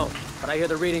don't know, but I hear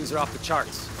the readings are off the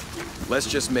charts. Let's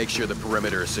just make sure the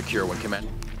perimeter is secure when Commander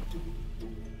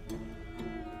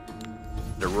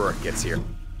Rourke gets here.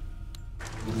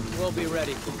 We'll be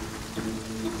ready.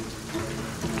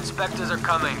 Inspectors are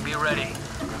coming. Be ready.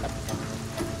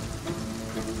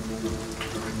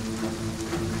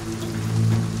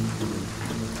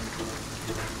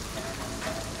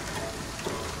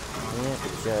 Can't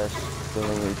just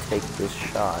willingly take this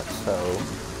shot, so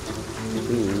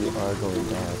we are going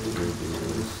to have to do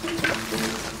this.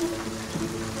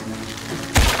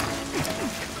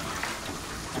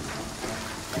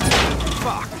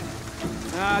 Fuck.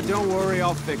 Don't worry,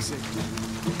 I'll fix it.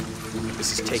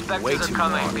 This is taking way too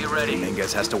long. Be ready.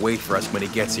 Dominguez has to wait for us when he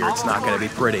gets here. It's not going to be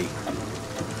pretty.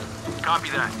 Copy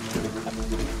that.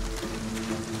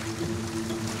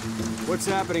 What's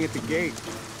happening at the gate?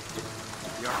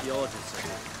 The archaeologists are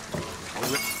here.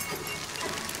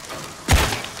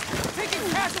 Taking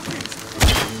casualties!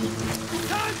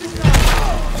 Time to go!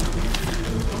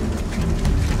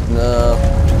 No.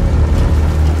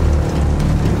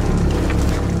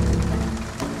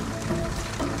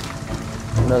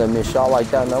 Another missed shot like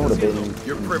that, and I would have been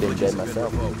dead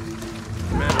myself.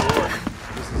 Commander Rourke,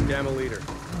 this is Gamma Leader.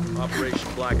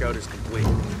 Operation Blackout is complete.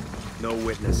 No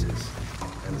witnesses.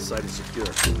 And the site is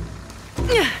secure.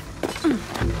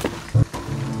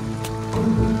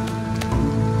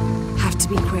 Have to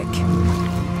be quick.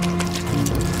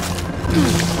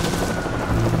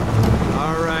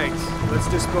 All right, let's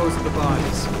dispose of the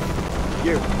bodies.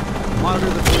 You, monitor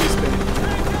the police bin.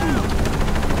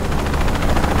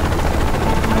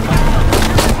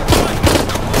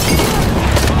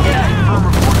 Confirm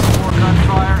reports of more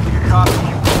gunfire. You copy.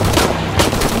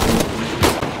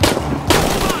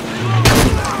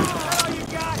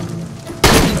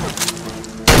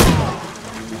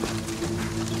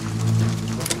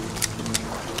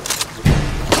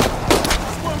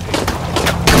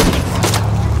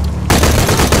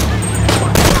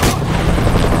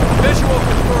 Visual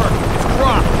confirmed. It's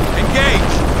Croc.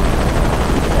 Engage.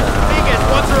 Vegas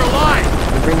wants her alive.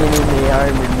 You're bringing in the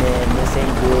army, man. This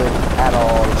ain't good at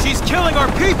all. She's killing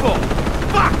our people.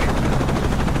 Fuck.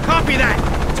 Copy that.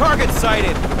 Target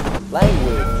sighted.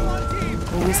 Language.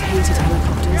 Always hated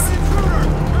helicopters. things.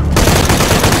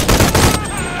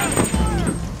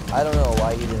 I don't know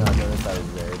why he did not notice I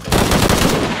was there.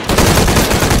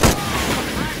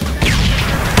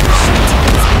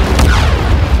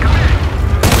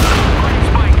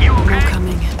 More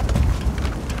coming.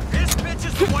 This bitch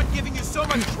is the one giving you so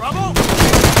much trouble?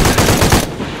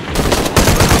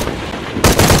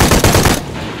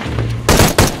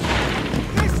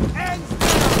 This ends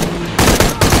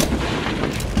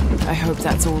now! I hope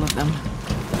that's all of them.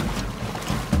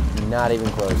 Not even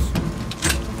close.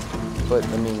 But,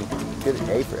 I mean, good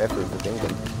A for effort for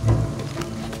thinking.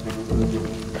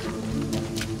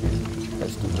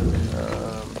 Let's do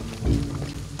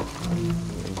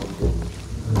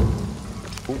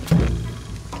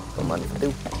come on,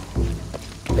 do.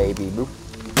 Baby boop.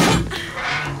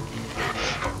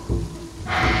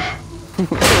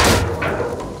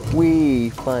 We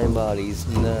find bodies,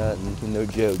 no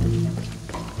joke.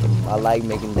 I like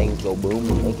making things go boom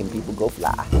and making people go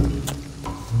fly.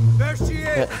 There she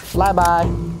is! Fly by.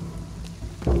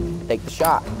 Take the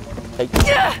shot. Take.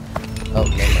 Oh,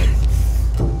 never mind.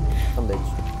 Some bitch.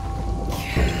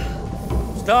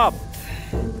 Stop!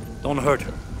 Don't hurt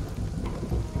her.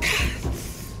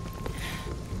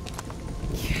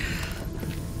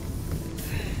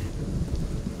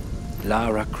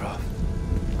 Lara Croft.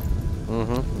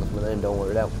 That's my name. Don't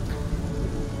wear it out.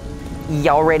 You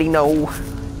already know.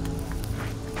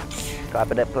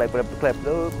 Clap it up, clap it up, clap it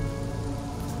up.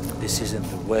 This isn't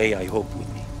the way I hoped would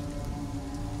be.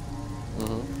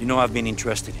 You know I've been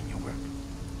interested in your work.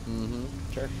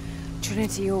 Sure.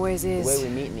 Trinity always is. The way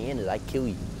we meet in the end is I kill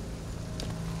you.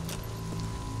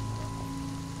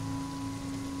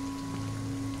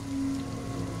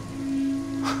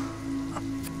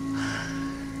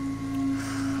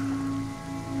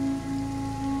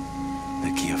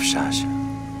 The key of Shasha.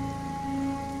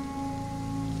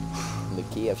 The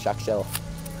key of Shakshel.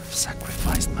 I've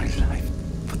sacrificed my life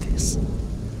for this.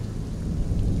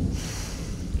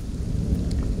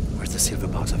 Where's the silver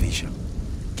box of Isha?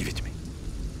 Give it to me.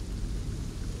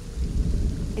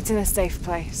 It's in a safe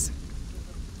place.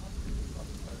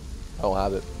 I don't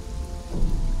have it.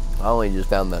 I only just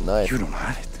found that knife. You don't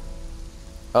have it.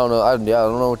 I don't know. I don't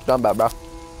know what you're talking about, bro.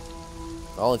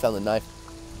 I only found the knife.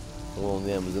 The one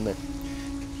that was in there.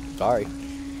 Sorry.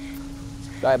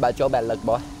 Sorry about your bad luck,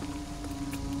 boy.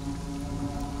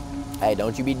 Hey,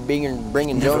 don't you be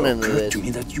bringing Jonah into Never occurred this. to me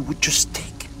that you would just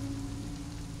take.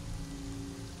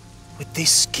 With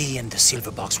this key and the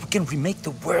silver box, we can remake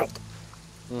the world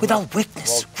without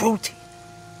weakness, cruelty.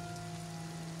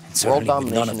 And World certainly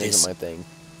with none domination of this. isn't my thing.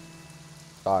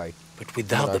 Sorry. But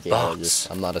without I'm an the box, archaeologist.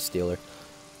 I'm not a stealer.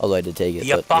 Although I did take it, the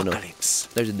but apocalypse, you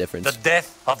know, there's a difference. the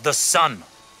death of the sun.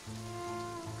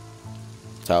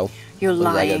 So, You're what does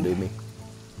that lying. gotta do with me?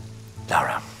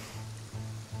 Lara,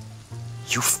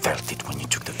 you felt it when you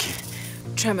took the key.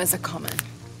 Tremors are common.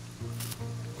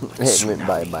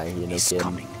 Bye, you know, is kid.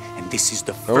 coming, and this is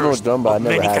the I don't know what's first done, but I of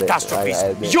never many had it. catastrophes I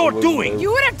admit you're it wasn't doing. there.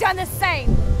 You would have done the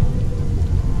same.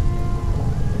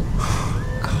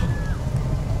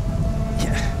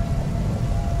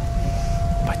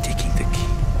 By taking the key,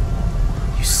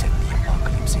 you set the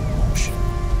apocalypse in motion.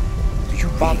 Do you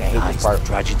Fuck, I hate realize this part. the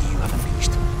tragedy you have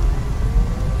unleashed?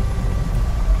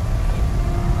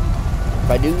 If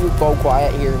I do go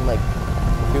quiet here in like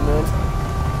a few minutes,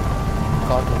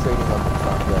 concentrating on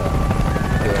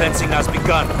the Cleansing has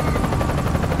begun.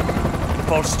 It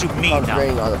falls to me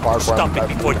concentrating now on the part to where stop I'm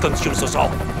it before it consumes us all.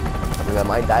 and I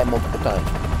might die multiple times.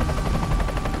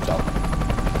 So.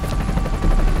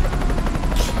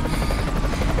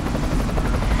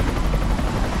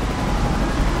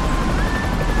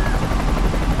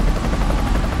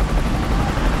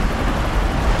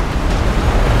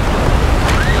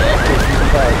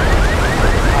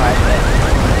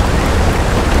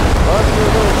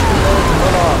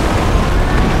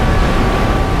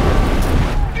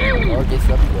 Or get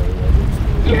stuck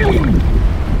together.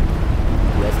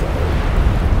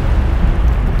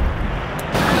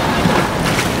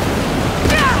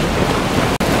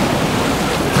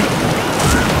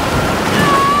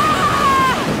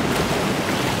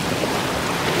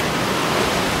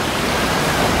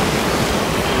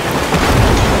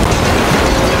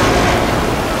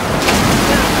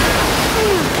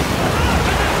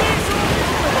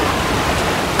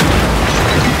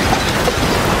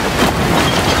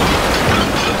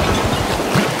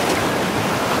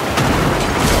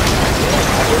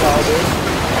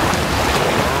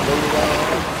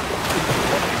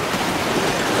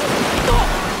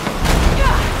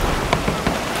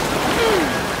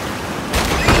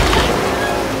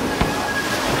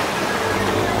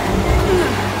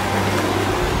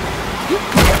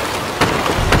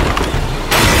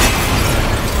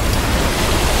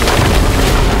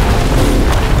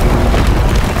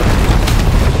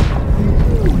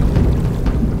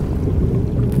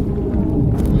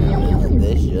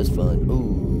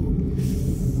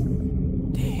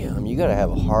 mean, you gotta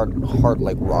have a hard,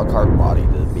 like rock hard body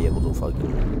to be able to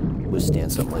fucking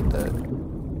withstand something like that.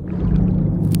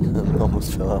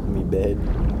 Almost fell off me bed.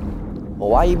 Well,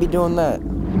 why you be doing that?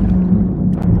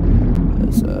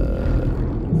 There's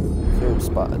there a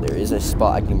spot? There is a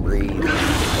spot I can breathe.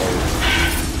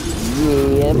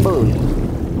 Oh, yeah, boy.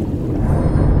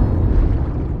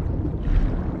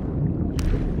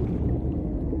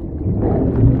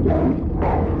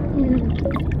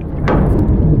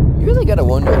 You really gotta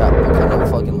wonder what kind of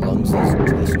fucking lungs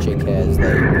this chick has,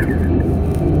 like,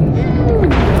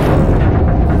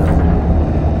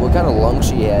 what kind of lungs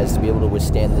she has to be able to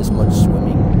withstand this much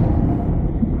swimming.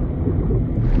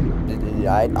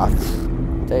 I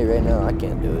tell you right now, I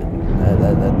can't do it.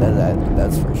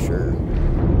 That's for sure.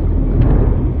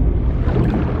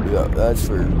 Yeah,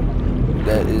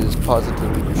 that is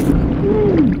positively for sure.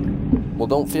 Well,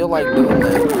 don't feel like doing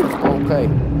that. Okay.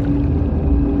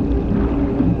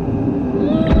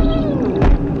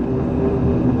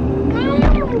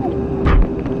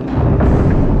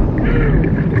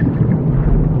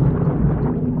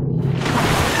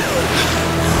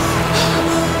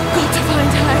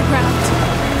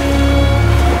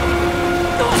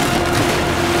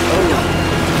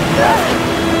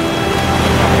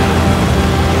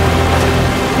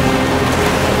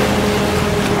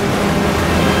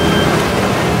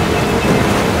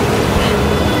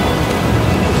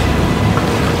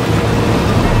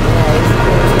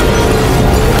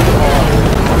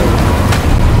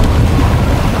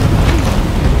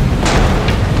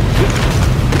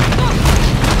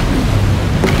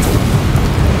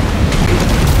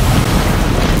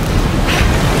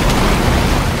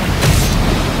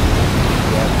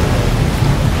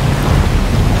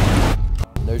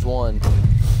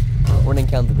 We're gonna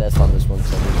count the deaths on this one,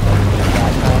 so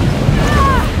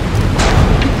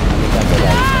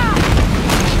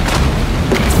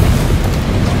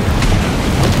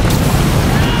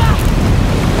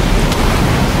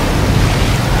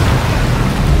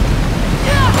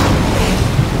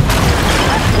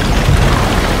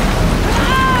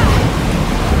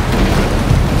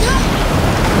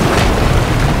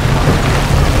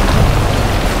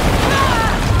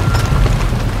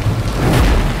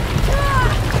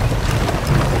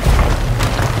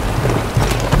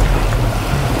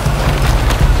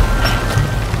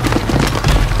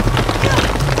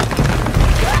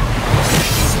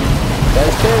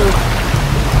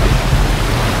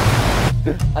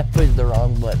I pushed the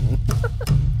wrong button.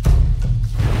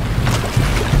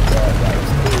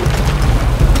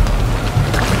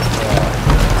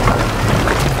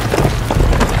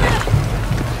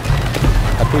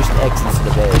 I pushed X instead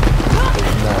of A.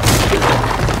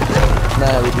 It's not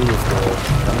how we do this, girl.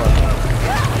 Come on.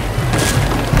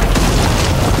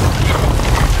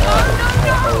 I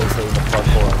always hate the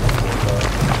parkour on this one, bro.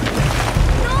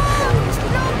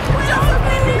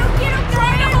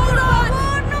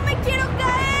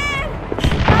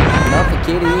 Not the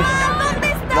kitty.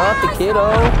 Not the kiddo.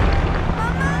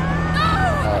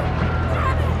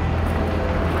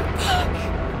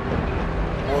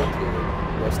 Poor kid.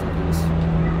 Rest in peace.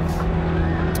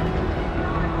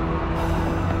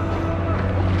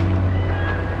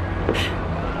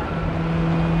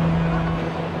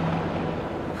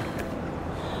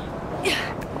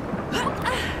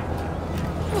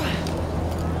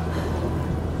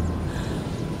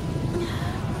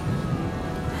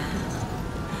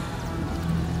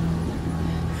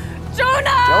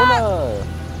 Jonah!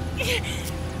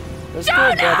 Let's go,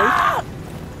 brother.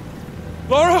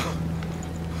 Lara!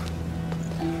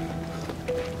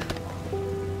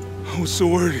 I was so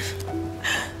worried.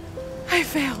 I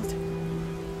failed.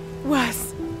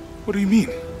 Worse. What do you mean?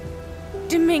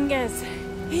 Dominguez.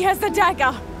 He has the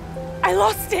dagger. I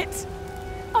lost it.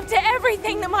 After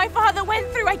everything that my father went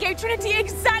through, I gave Trinity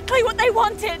exactly what they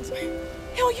wanted.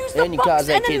 He'll use the box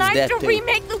and a knife to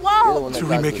remake the world. To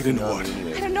remake it into what?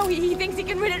 I don't know. He thinks he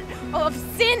can rid it of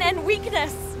sin and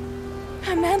weakness.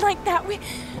 A man like that, we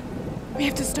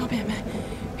have to stop him.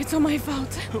 It's all my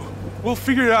fault. We'll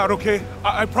figure it out, okay?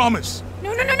 I promise. No.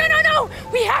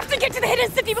 We have to get to the hidden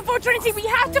city before Trinity. We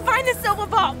have to find the silver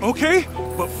box. Okay,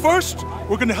 but first,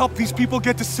 we're gonna help these people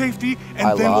get to safety,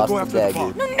 and then we'll go after the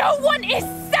box. No one is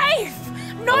safe.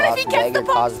 Not if he gets the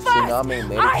box first.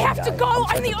 I have to go.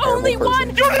 I'm the only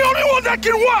one. You're the only one that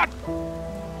can what?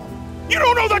 You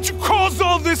don't know that you caused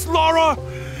all this, Lara.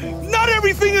 Not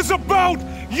everything is about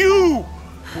you.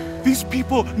 These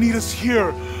people need us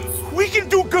here. We can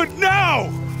do good now.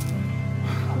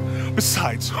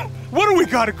 Besides, what do we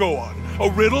gotta go on? A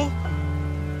riddle?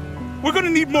 We're gonna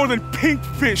need more than pink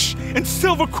fish and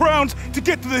silver crowns to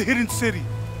get to the hidden city.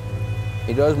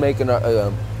 He does make an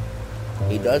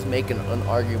He does make an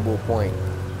unarguable point.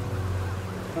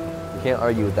 You can't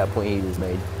argue with that point he just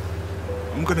made.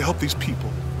 I'm gonna help these people.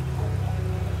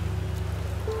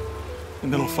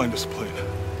 And then I'll find us a plane.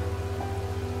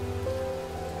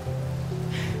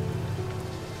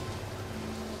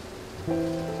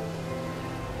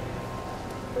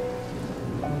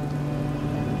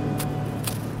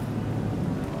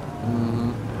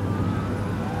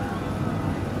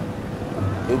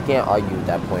 You can't argue with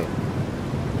that point.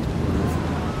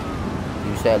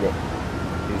 You said it.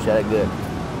 You said it good.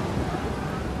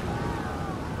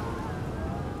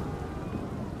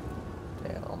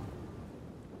 Damn.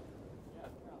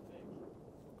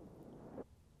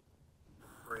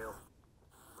 For real.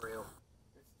 For real.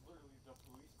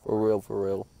 For real, for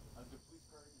real.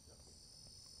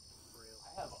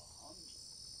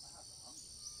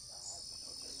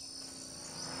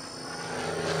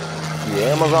 The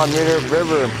Amazon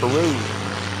River in Peru.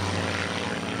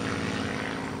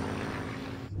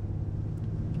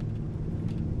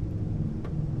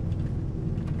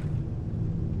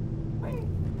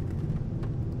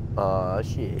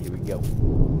 Shit, here we go. If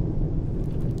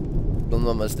I'm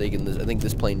not mistaken, I think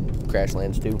this plane crash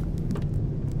lands too.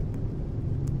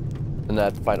 And I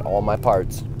have to find all my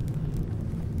parts.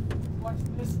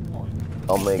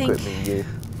 All my equipment and gear.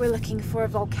 We're looking for a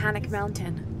volcanic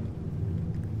mountain.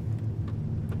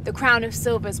 The crown of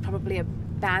silver is probably a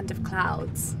band of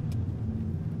clouds.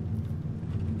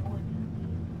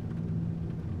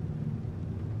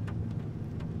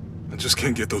 I just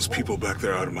can't get those people back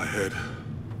there out of my head.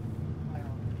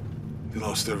 They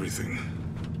lost everything.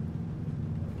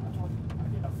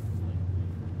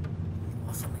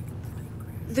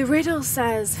 The riddle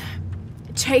says,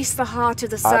 chase the heart of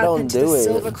the serpent to the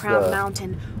Silver Crown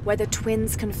Mountain, where the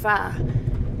twins confer.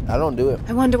 I don't do it.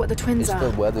 I wonder what the twins are.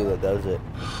 It's the weather that does it.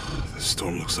 This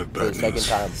storm looks like For bad the second news.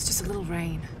 time. It's just a little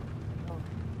rain.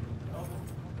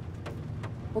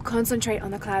 We'll concentrate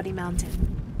on the cloudy mountain.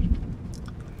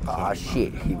 Ah,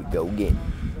 shit. Here we go again.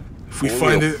 If we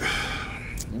find it,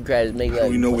 you try to make that.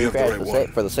 we know we have the right one.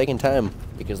 For the second time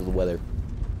because of the weather.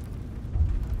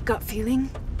 Gut feeling?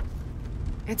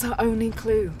 It's our only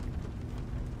clue.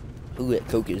 Ooh, that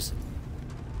coke is.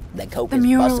 That coke The is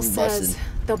mural bussin', says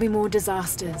bussin'. there'll be more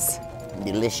disasters.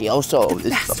 Delicioso. The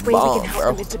This best is a way we bomb, can help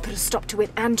bro. them is to put a stop to it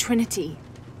and Trinity.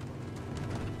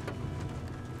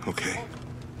 Okay.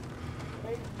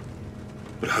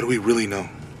 But how do we really know?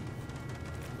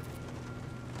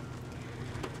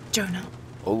 Jonah,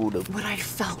 Hold up. what I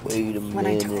felt Wait a when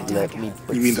I took minute. the Let dagger. me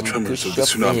put You mean the some tremors good of the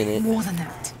stuff tsunami? in it. More than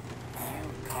that.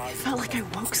 I felt like I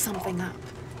woke something up.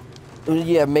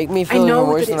 Yeah, make me I feel know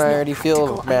even worse that than it's I not already feel,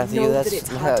 practical. Matthew. I know That's that it's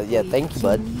hard to yeah. believe. Thank you,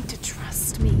 bud. You need to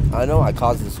trust me. I know I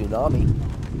caused the tsunami.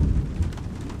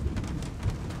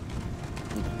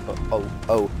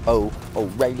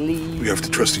 O'Reilly. We have to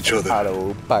trust each other.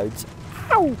 Auto parts.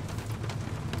 Ow.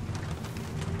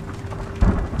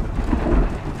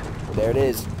 There it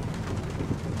is.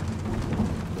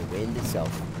 The wind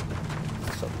itself.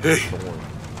 So Hey. storm.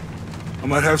 I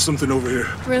might have something over here.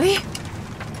 Really?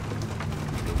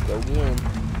 Let's go again.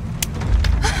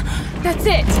 That's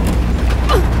it!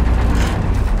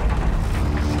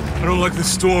 I don't like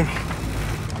this storm.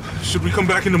 Should we come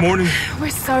back in the morning? We're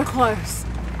so close.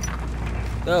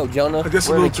 No, Jonah. I guess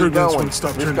a we're little gonna keep turbulence going. wouldn't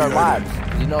stop Risk turning our the lives.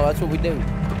 island. You know, that's what we do.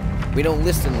 We don't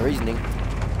listen to reasoning.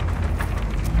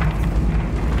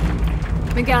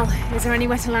 Miguel, is there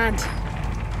anywhere to land?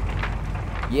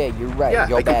 Yeah, you're right. Yeah,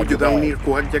 You're I can bad. put you You're down bad. near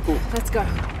Coanchaco. Let's go.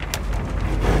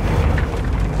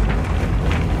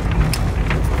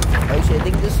 Actually, I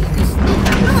think this is the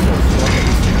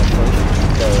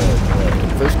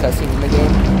first cutscene in the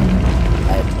game. I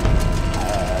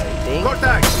think.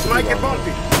 Contact! Mike and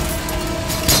Bumpy!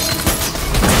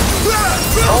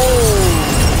 Oh!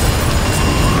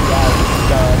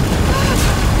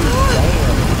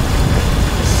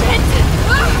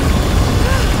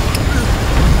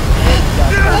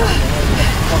 Damn.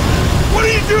 What are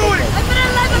you doing? I'm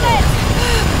gonna level it!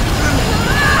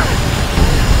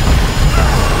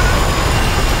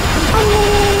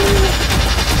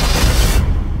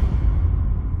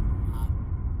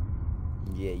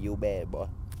 Yeah, you bad, boy.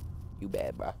 You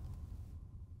bad, bro.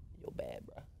 You bad,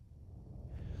 bro.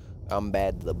 I'm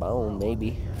bad to the bone,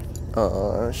 maybe.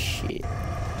 Shit.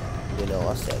 You know,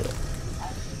 I said it.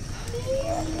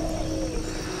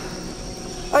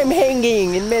 I'm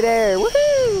hanging in midair.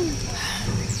 Woohoo!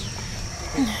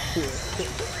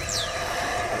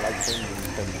 I like hanging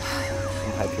from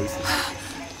high places.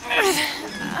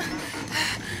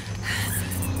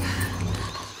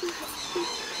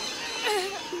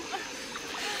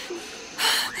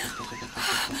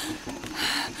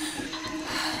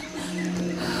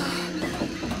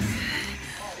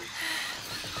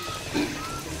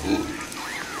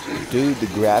 Dude, the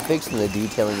graphics and the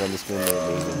detailing on this game are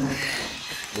amazing.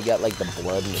 They got like the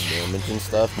blood and the damage and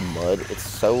stuff, the mud. It's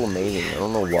so amazing. I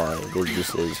don't know why. It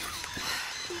just is.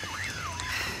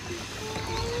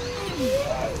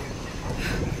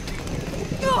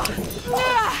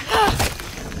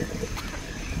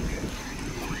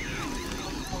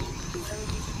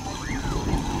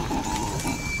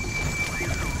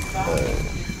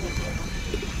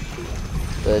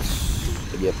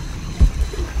 Yep.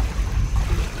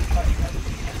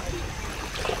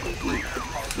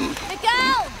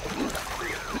 Miguel!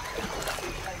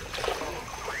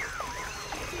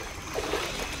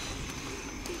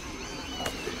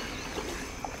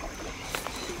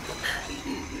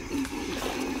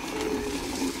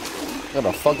 Got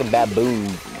a fucking baboon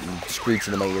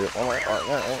screeching in my ear.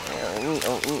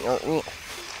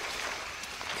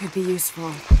 Could be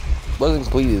useful. Wasn't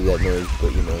completely that noise,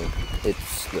 but you know,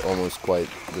 it's almost quite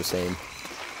the same,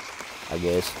 I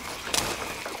guess.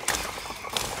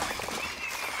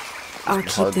 I'll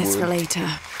keep this for later.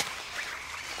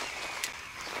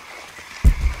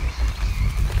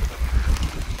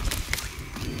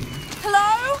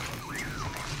 Hello?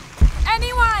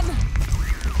 Anyone?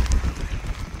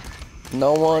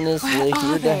 No one is Where here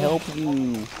are to they? help you.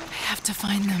 I have to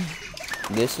find them.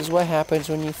 This is what happens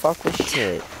when you fuck with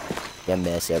shit. You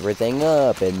mess everything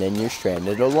up, and then you're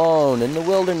stranded alone in the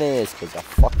wilderness, because I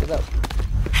fucked it up.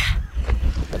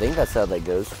 I think that's how that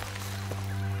goes.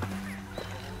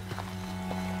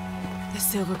 The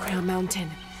Silver Crown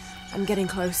Mountain. I'm getting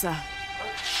closer.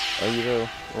 Are you though?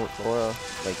 Or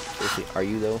like, seriously, are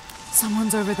you though?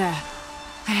 Someone's over there.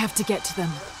 I have to get to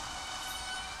them.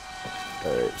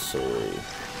 Alright, so...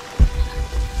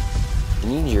 You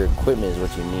need your equipment is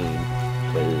what you need.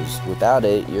 Because without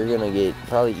it, you're gonna get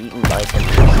probably eaten by some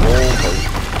wolf or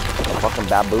a fucking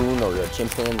baboon or a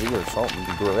chimpanzee or something.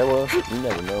 Gorilla. You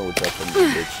never know what's up in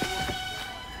this bitch.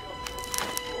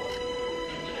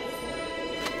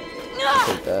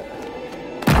 Take that.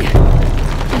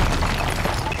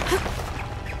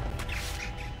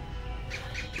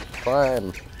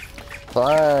 Climb.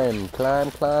 Climb,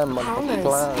 climb, climb, motherfucker,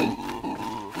 climb.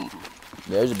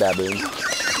 There's a baboon.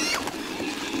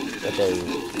 Got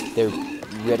their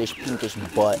reddish, pinkish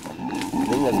butt. I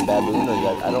think that's a baboon, or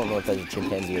that, I don't know if that's a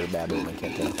chimpanzee or a baboon, I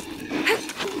can't tell.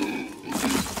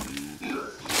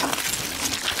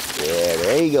 Yeah,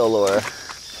 there you go, Laura. A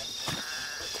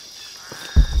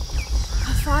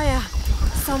fire.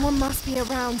 Someone must be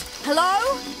around.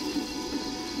 Hello?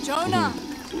 Jonah?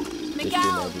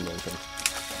 Miguel?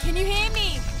 Can you hear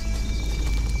me?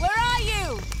 Where are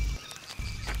you?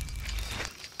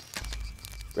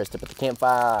 Rest up at the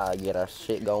campfire, get our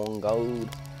shit going gold.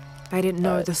 I didn't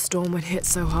know the storm would hit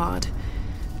so hard.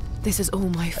 This is all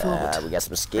my fault. We got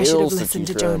some I skills. should have listened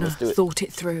to Jonah, Let's do it. thought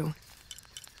it through.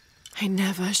 I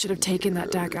never should have taken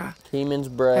that dagger. Demon's I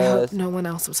hope breath. no one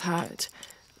else was hurt.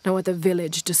 No other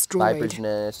village destroyed. Viper's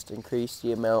nest. Increase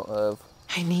the amount of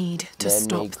I need to man-made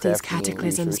stop these crafting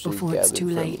cataclysms resources before it's gathered too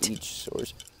from late. Each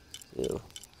source. Ew.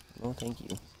 No, thank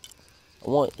you. I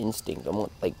want instinct. I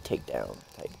want like takedown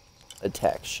type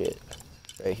attack shit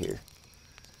right here.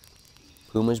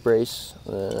 Puma's brace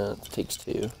takes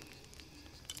 2. I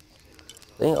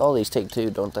think all these take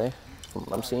 2, don't they? From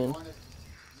what I'm seeing.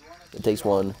 It takes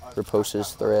 1.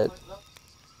 Raposa's threat.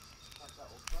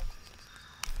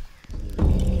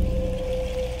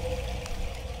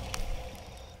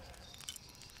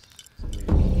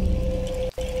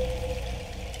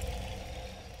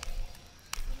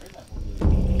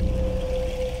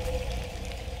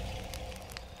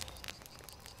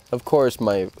 Of course,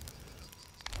 my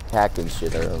pack and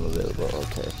shit are unavailable.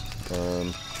 Okay.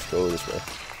 Let's go this way.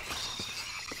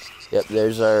 Yep,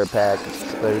 there's our pack.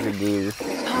 There's the gear.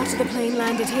 Part of the plane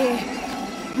landed here.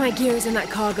 My gear is in that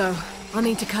cargo. I'll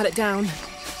need to cut it down.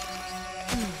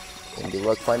 And good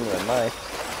luck finding a knife.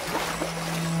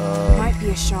 Might be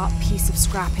a sharp piece of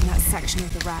scrap in that section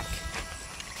of the wreck.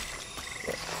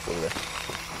 Over there.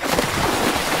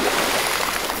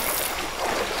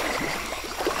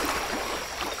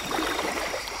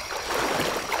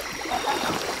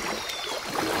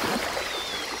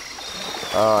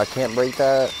 Oh, I can't break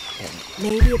that.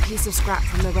 Maybe a piece of scrap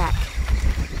from the wreck.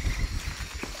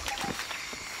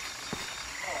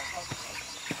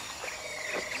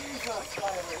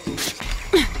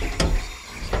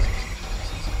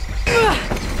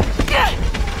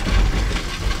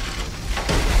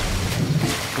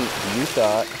 You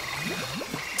thought.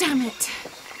 Damn it.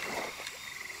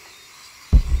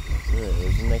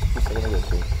 There's the next piece I'm gonna go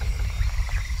to.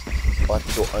 I'll have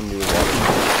to go under the water.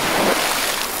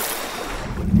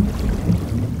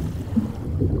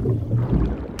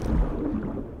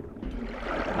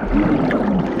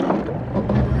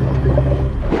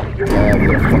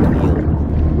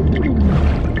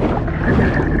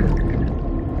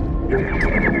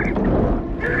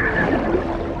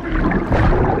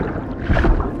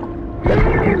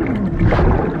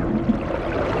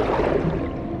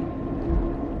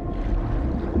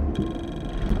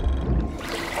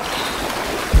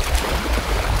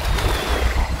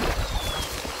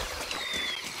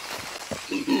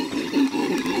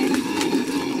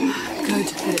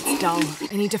 dull.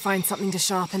 I need to find something to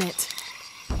sharpen it.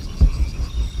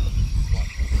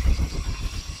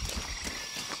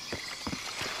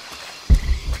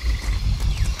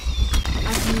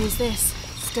 I can use this.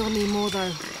 Still need more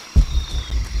though.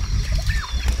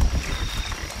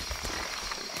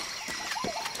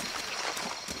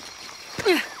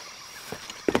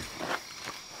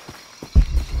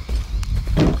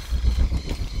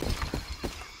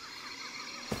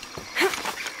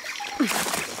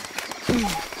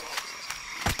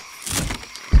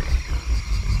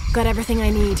 Got everything I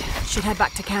need. Should head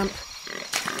back to camp.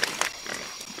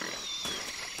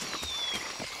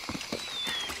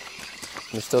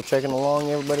 You're still checking along,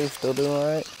 everybody? Still doing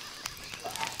alright?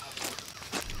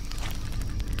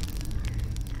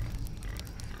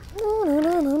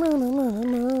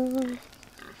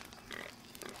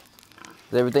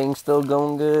 Is everything still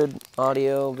going good?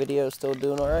 Audio, video still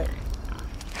doing alright?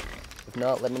 If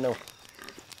not, let me know.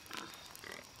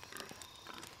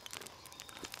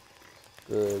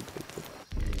 Good.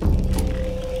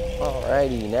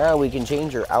 Alrighty, now we can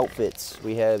change our outfits.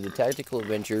 We have the Tactical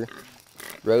Adventure,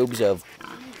 robes of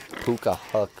Puka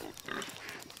Huck.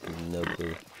 No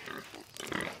clue.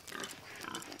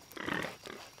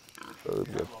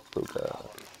 Robes of Puka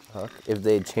Huck. If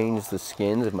they changed the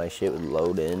skins, if my shit would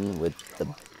load in with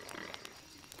the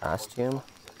costume.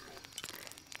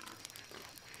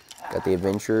 Got the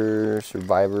Adventure,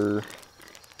 Survivor.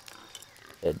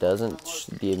 It doesn't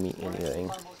give me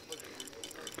anything.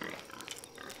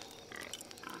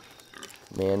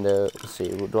 Mando, let's see,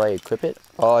 do I equip it?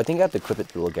 Oh, I think I have to equip it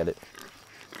to look at it.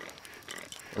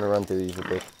 I'm gonna run through these real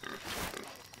quick.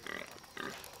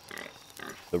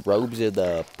 The robes of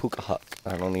the Puka Huck.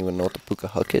 I don't even know what the Puka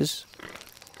Huck is.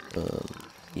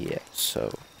 Yeah,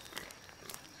 so.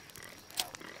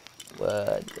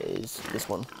 What is this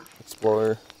one?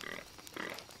 Explorer.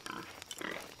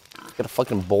 It's got a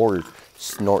fucking board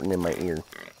snorting in my ear.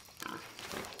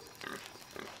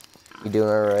 You doing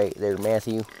alright there,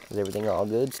 Matthew? Is everything all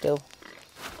good still?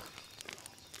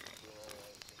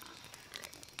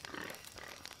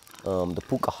 The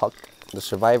Puka Huck, the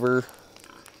Survivor.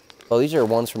 Oh, these are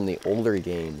ones from the older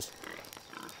games.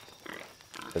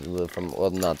 From,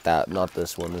 well, not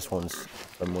this one. This one's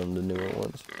from one of the newer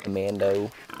ones.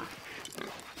 Commando.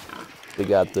 We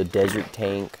got the Desert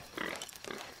Tank.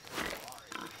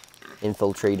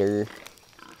 Infiltrator.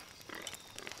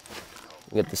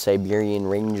 We got the Siberian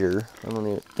Ranger. I don't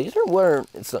even. These weren't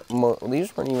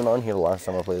even on here the last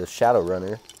time I played. The Shadow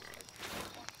Runner.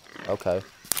 Okay.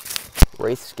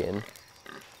 Wraith skin.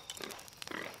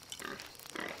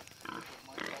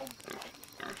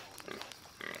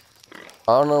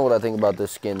 I don't know what I think about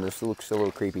this skin. This looks a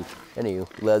little creepy. Anywho,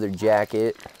 leather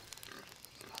jacket.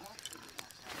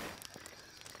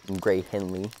 Gray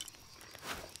Henley.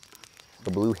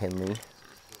 The blue Henley.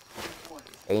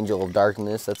 Angel of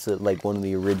Darkness. That's like one of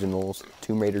the originals.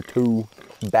 Tomb Raider 2.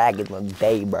 Back in the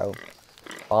day, bro.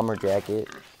 Bomber jacket.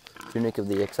 Tunic of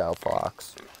the Exile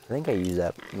Fox. I think I used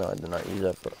that. No, I did not use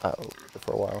that for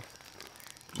a while.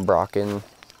 Brocken.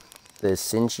 The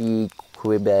Sinchi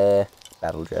Quibe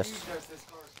battle dress.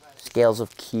 Scales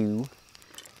of Q.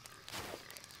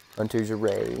 Hunter's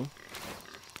Array.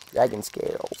 Dragon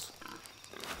Scales.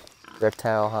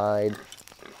 Reptile Hide.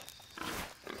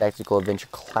 Tactical Adventure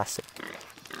Classic.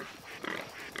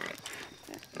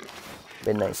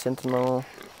 Midnight Sentinel.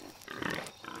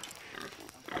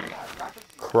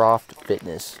 Croft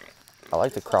Fitness. I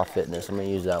like the Croft Fitness. I'm gonna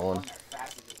use that one.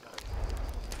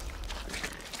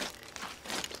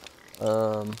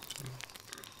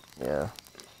 Yeah.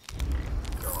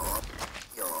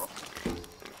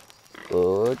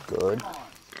 Good, good.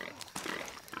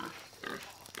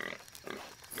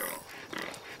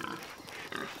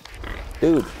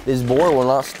 Dude, this boar will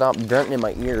not stop grunting in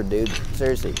my ear, dude.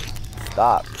 Seriously,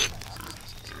 stop.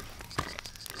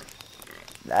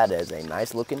 That is a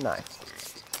nice looking knife.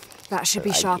 That should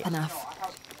be sharp enough.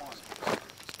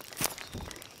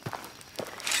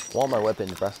 Want my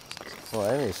weapons, bro. Oh,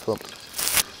 I need to swap.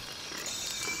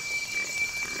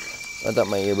 I thought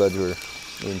my earbuds were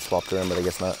being swapped around, but I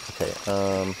guess not. Okay,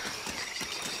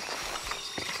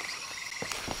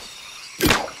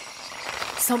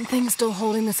 Something's still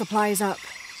holding the supplies up.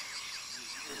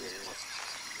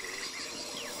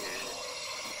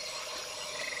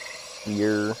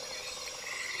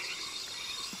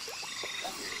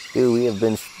 Dude, we have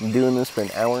been doing this for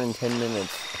an hour and 10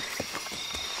 minutes.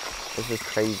 This is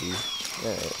crazy.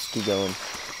 Alright, let's keep going.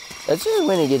 That's just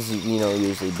when it gets, you know,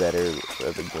 usually better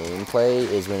for the gameplay,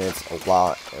 is when it's a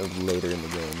lot later in the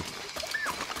game.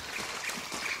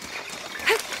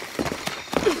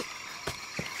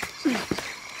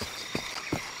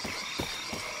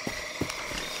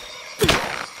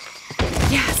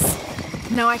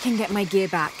 Now I can get my gear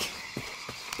back.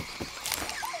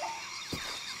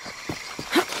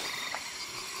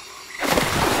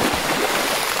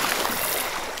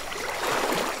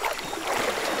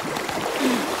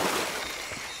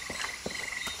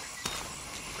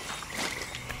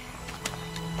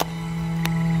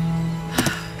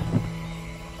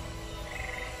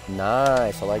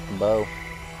 Nice, I like the bow.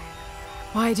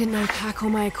 Why didn't I pack all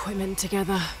my equipment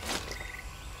together?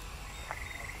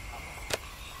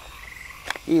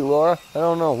 Hey, Laura, I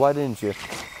don't know, why didn't you?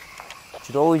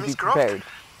 Should always be prepared.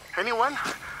 Anyone?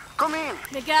 Come in.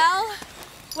 Miguel,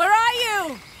 where are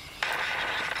you?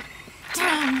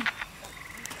 Damn.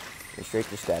 Restrict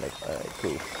the static. Alright,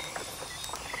 cool.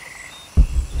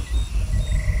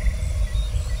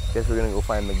 Guess we're gonna go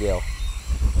find Miguel.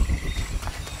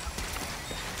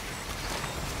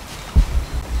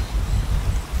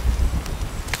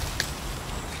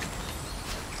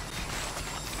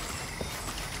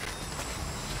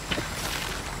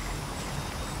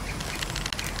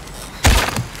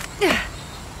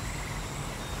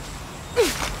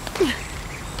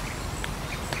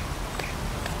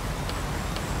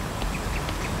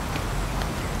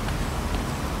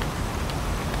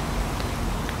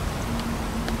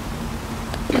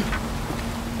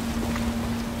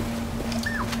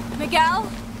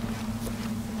 Miguel?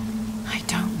 I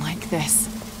don't like this.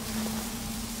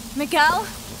 Miguel?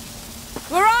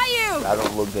 Where are you? I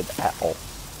don't look good at all.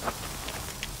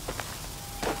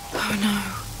 Oh no.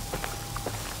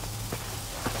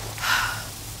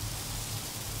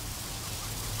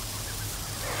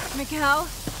 Miguel?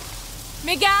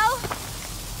 Miguel?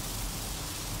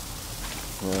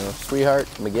 Sweetheart,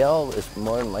 Miguel is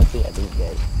more than likely I think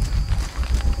dead.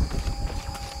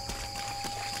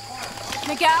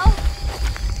 Miguel?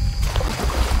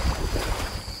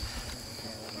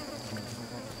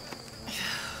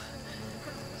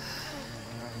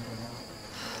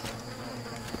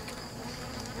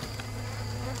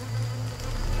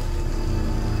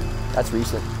 That's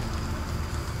recent.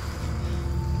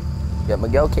 Yeah,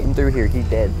 Miguel came through here. He's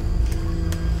dead.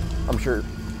 I'm sure.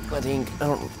 I think. I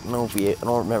don't know if I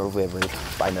don't remember if we ever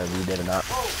find out if he did or not.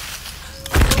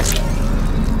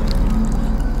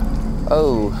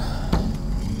 Oh.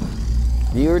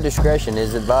 Viewer discretion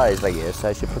is advised, I guess.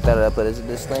 I should put that up as a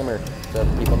disclaimer so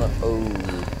people know. Oh.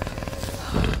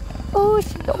 Oh,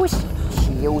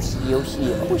 Yoshi.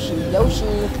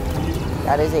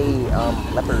 That is a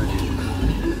leopard.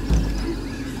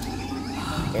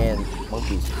 And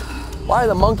monkeys. Why are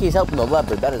the monkeys helping the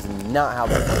leopard? That is not how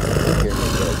that here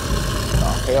goes.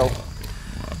 Oh, hell.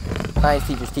 Science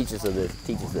teachers teach us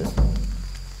this.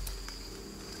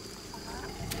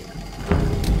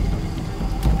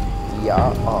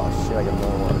 Yeah. Oh shit! I got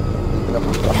another one.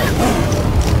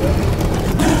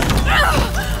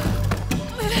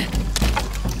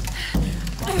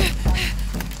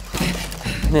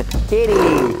 Kitty.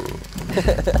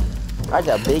 That's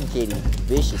a big kitty.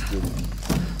 Vicious kitty.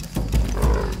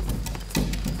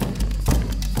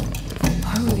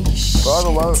 Holy shit. For all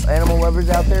the animal lovers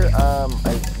out there, I'm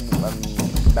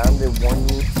bound to warn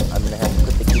you, I'm gonna have to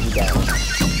put the kitty down.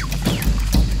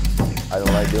 I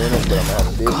don't like doing it, but I'm gonna have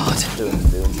to do it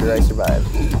to ensure I survive.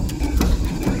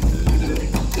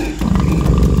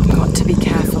 Got to be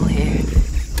careful here.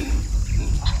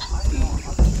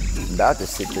 I'm about to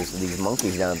sit these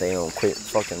monkeys down if they don't quit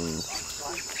fucking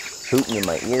hooting in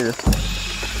my ear.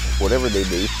 Whatever they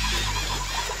do.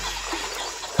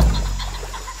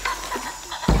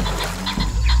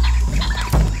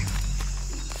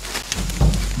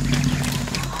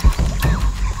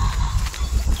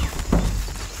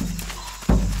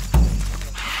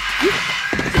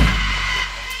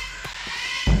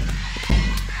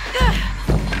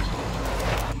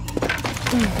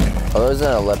 Oh, those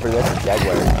aren't a leopard, that's a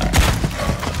jaguar.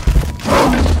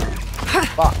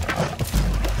 Fuck.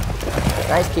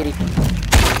 Nice kitty.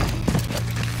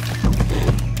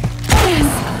 Yes,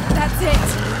 that's it.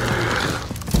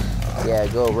 Yeah,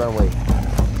 go, run away.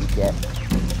 Yeah.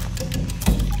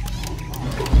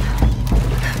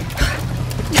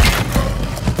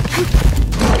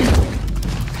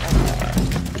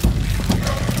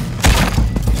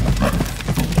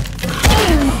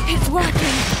 It's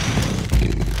working.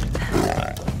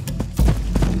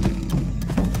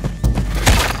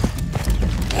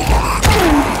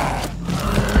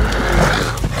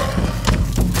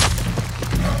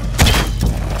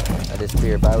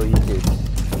 If I were you too.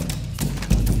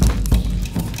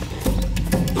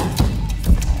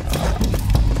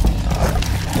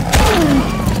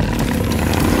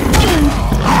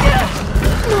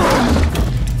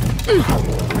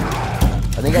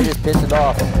 I think I just pissed it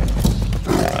off.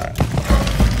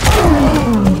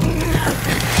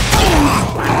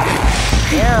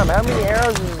 how many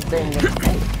arrows is this thing gonna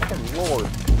take? Good lord.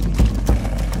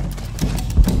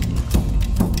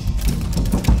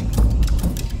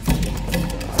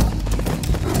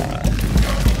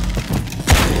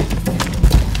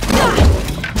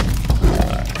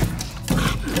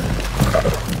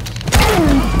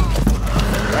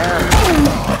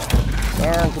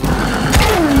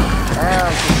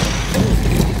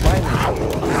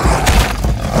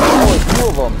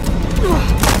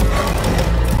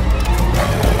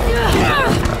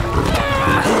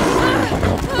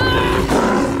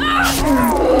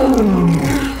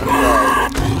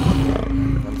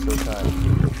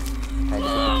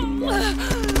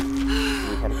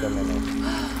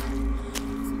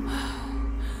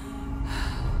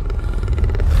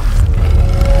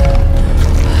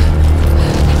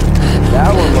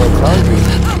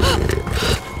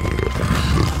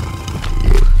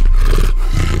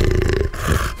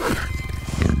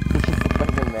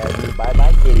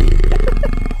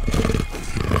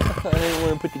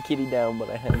 Down, but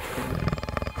I had to.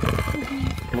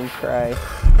 I'm gonna cry.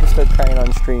 I'm gonna start crying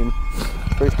on stream.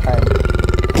 First time.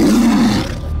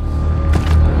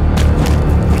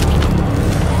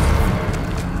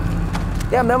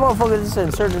 Damn, that motherfucker just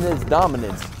inserted his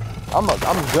dominance. I'm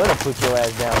gonna put your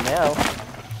ass down now.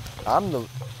 I'm the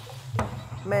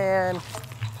man.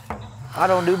 I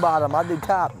don't do bottom. I do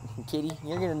top. Kitty,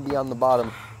 you're gonna be on the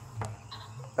bottom.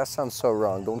 That sounds so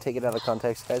wrong. Don't take it out of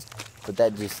context, guys. But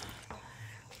that just.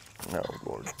 Oh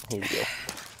Lord, here you go.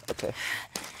 Okay.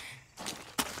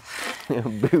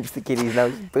 Boops the kitty's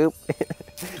nose. Boop.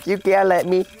 You can't let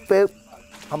me. Boop.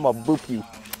 I'm gonna boop you.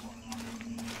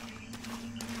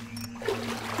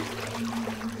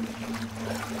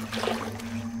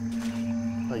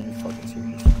 Are you fucking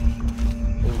serious?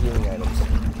 Healing items.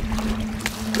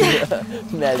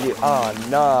 Matthew. Oh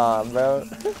nah, bro.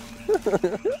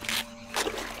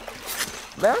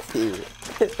 Matthew.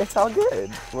 It's all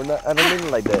good. We're not. I don't mean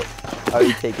it like that. Are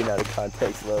you taken out of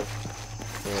context, love?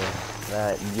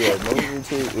 Yeah. Yeah. Maybe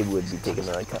too. It would be taken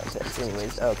out of context.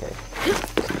 Anyways, okay.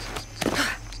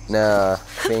 Nah.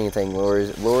 If anything,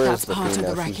 Laura's the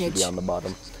female. She should be on the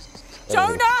bottom.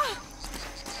 Jonah!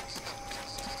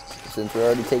 Since we're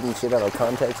already taking shit out of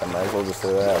context, I might as well just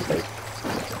throw it out there.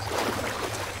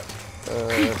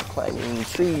 Climbing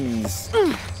trees.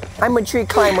 I'm a tree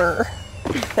climber.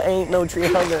 I ain't no tree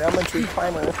hugger, I'm a tree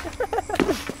climber.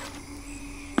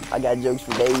 I got jokes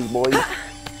for days, boys.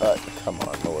 Come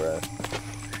on, Laura.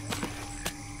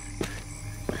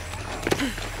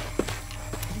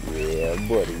 Yeah,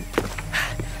 buddy.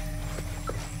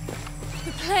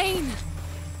 The plane!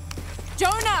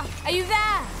 Jonah, are you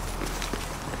there?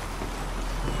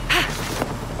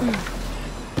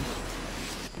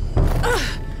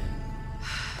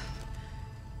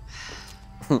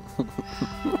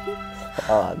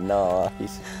 Oh no, he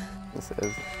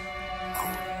says.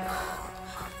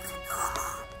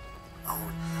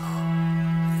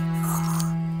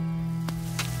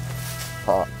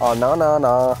 Oh no no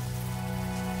no.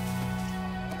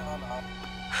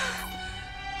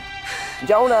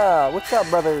 Jonah, what's up,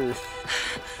 brother?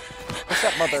 What's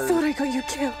up, mother? I thought I got you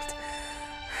killed.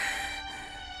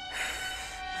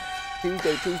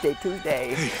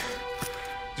 Tuesday. Hey,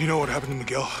 do you know what happened to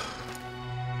Miguel?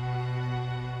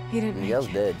 He didn't make Miguel's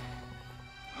it. dead.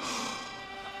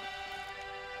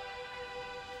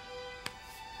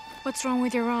 What's wrong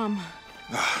with your arm?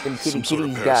 Some sort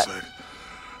of parasite.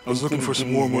 I was looking for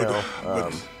some wormwood,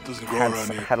 but it doesn't grow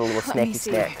around here. Had a little snacky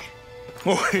snack.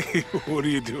 Oh, hey, what are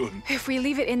you doing? If we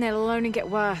leave it in there, it'll only get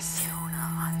worse.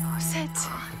 Sit.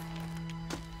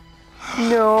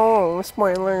 No,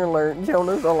 spoiler alert.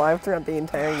 Jonah's alive throughout the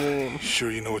entire game. Sure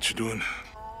you know what you're doing?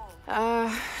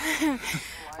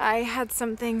 I had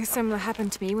something similar happen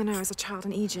to me when I was a child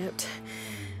in Egypt.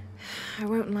 I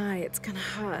won't lie, it's gonna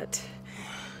hurt.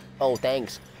 Oh,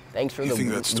 thanks. Thanks for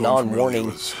the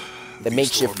non-warning. The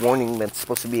makeshift warning that's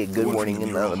supposed to be a good warning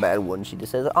and not a bad one. She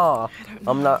just says, "Ah,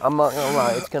 I'm not gonna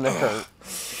lie, it's gonna hurt."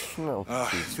 No. I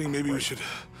think maybe we should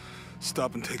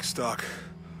stop and take stock.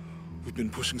 We've been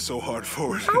pushing so hard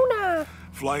forward.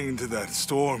 Flying into that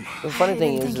storm. The funny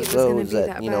thing is, though, is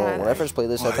that, you know, when I first played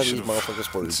this, I thought these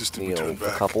motherfuckers were, you know,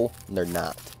 a couple. They're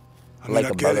not. Like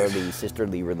a brotherly,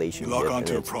 sisterly relationship. You lock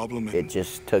onto a problem and it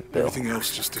just took the... everything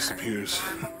else just disappears.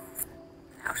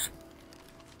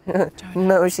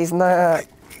 No, she's not.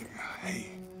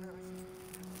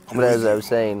 But as I was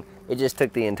saying, it just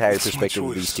took the entire perspective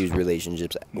of these two's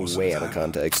relationships way out of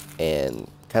context and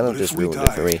kind of just ruined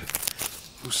it for me.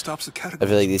 Who stops the I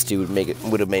feel like these two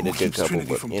would have made a good couple,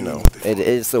 but you know,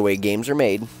 it's the way games are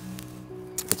made.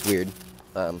 It's weird.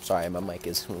 Sorry, my mic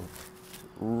is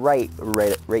right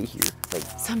here. Like,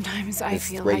 sometimes I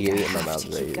feel right like here, I and my have mouth's to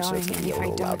right keep here, so going, it's gonna and be a if I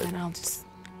little don't, louder. then I'll just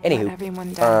Anywho, let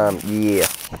everyone down. yeah.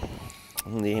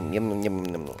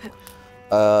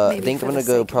 I think I'm gonna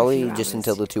go probably just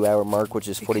until the 2-hour mark, which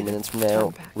is 40 minutes from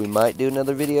now. We might do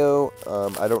another video.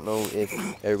 I don't know if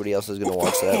everybody else is gonna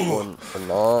watch that one or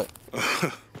not.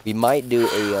 We might do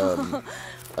a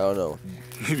I don't know.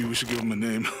 Maybe we should give him a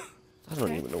name. I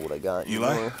don't even know what I got.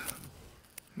 Eli? anymore.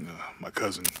 No, my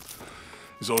cousin.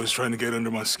 He's always trying to get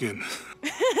under my skin.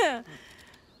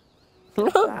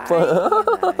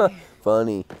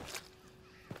 Funny.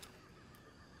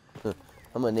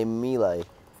 I'm gonna name him Eli.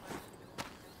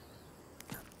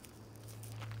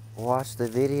 Watch the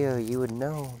video, you would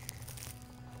know.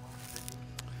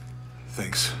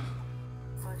 Thanks.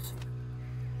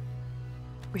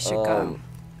 We should go.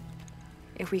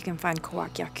 If we can find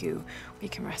Kawak Yaku, we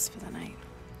can rest for the night.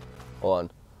 Hold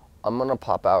on. I'm gonna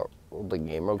pop out the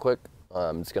game real quick.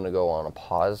 I'm just gonna go on a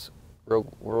pause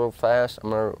real fast. I'm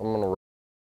gonna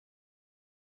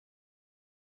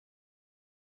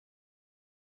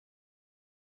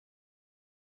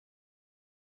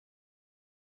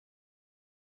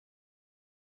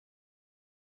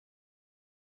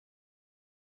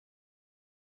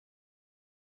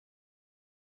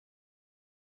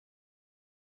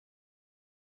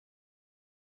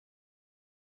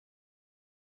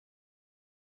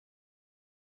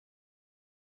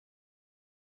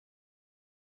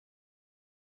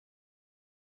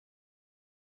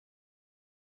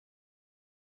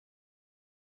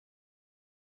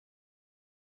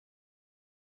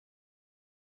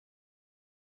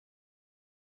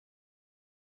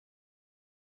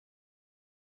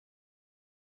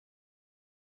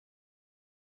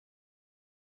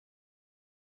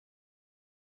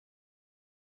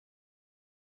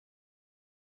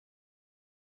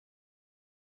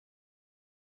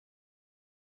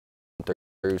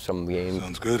through some games.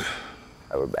 Sounds good.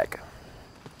 Alright, we're back.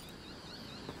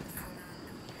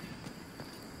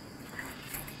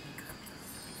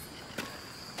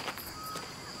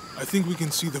 I think we can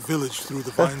see the village through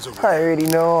the vines over I there. already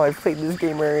know. I've played this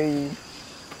game already.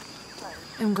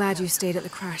 I'm glad you stayed at the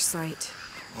crash site.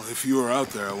 Well, if you were out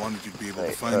there, I wanted you to be able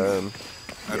to find me.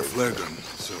 I had a flare gun,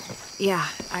 so... Yeah,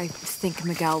 I think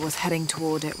Miguel was heading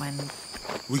toward it when...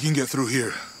 We can get through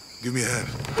here. Give me a hand.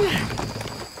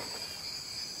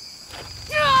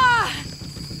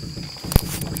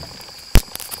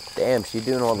 Damn, she's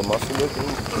doing all the muscle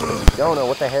lifting. Jonah,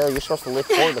 what the hell? You're supposed to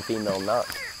lift for the female, not...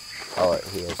 Oh,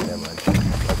 he is. Never mind.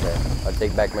 Okay, I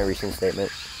take back my recent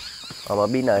statement. I'm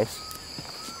gonna be nice.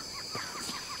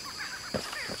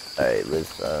 Alright,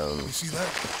 let's, You see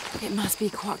that? It must be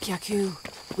Kawak Yaku.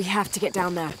 We have to get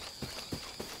down there.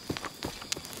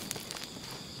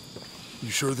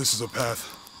 You sure this is a path?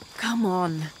 Come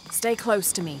on. Stay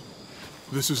close to me.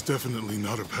 This is definitely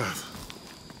not a path.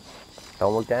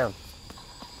 Don't look down.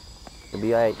 You'll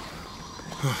be alright.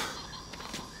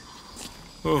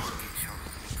 Oh.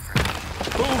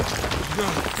 Oh!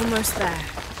 God. Almost there.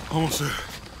 Almost there.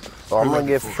 So I'm gonna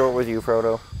get short with you,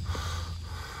 Frodo.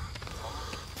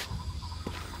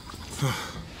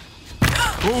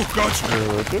 Oh, gotcha!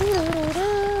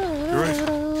 You're right.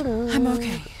 I'm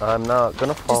okay. I'm not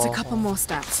gonna fall. Just a couple more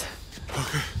steps.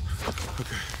 Okay.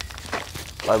 Okay.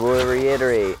 I will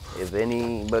reiterate, if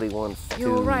anybody wants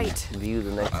You're to right. view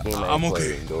the next game I'm I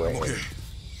play, okay. go I'm ahead.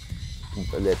 okay.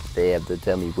 But they have to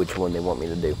tell me which one they want me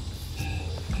to do.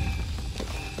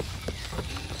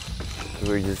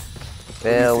 We're just...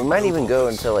 Yeah, we might even go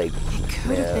until like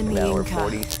Could have been an the hour Inca.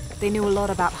 40. They knew a lot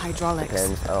about hydraulics.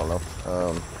 Depends, I don't know.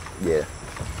 Yeah.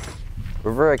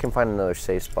 Wherever I can find another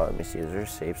safe spot. Let me see, is there a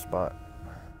safe spot?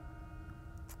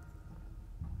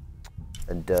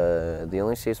 And, the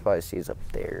only safe spot I see is up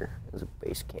there. There's a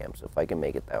base camp, so if I can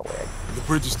make it that way. The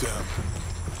bridge is down.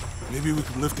 Maybe we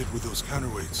can lift it with those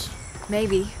counterweights.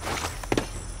 Maybe.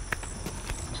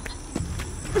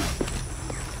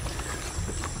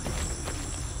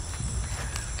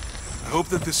 I hope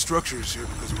that this structure is here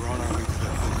because we're on our way to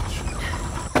that village.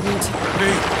 Need to...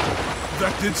 Hey,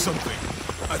 that did something.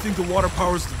 I think the water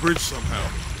powers the bridge somehow.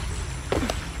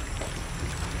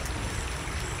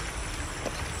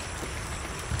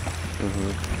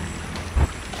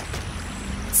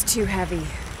 It's too heavy.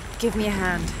 Give me a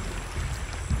hand.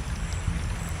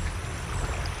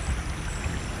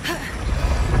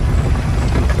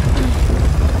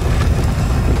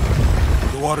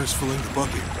 The water's filling the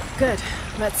bucket. Good.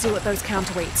 Let's see what those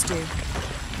counterweights do.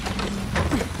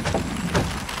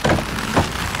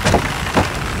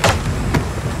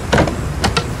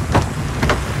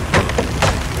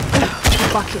 The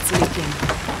bucket's leaking.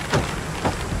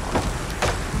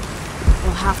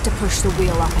 We'll have to push the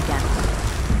wheel up again.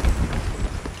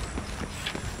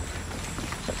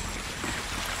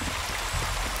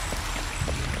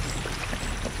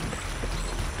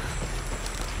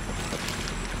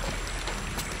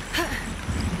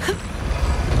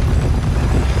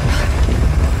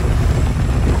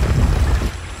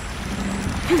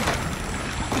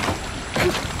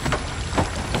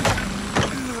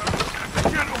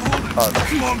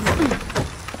 Come on, bro.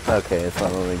 Okay, it's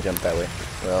not letting me jump that way.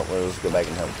 Well, let's go back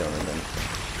and help Jonah then.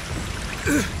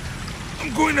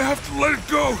 I'm going to have to let it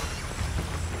go.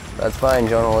 That's fine,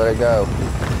 Jonah, let it go.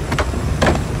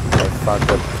 I fucked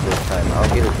up this time. I'll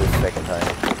get it this second time.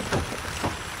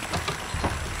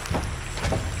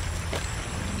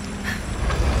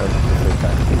 Or the third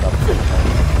time. Not the third time.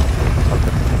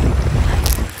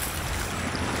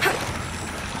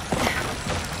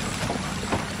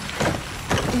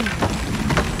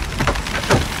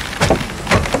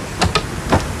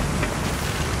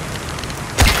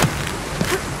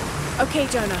 Okay,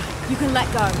 Jonah, you can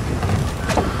let go.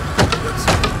 Let's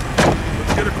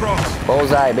get across.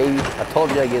 Bullseye, baby. I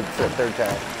told you I'd get it the third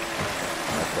time.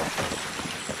 Let's go.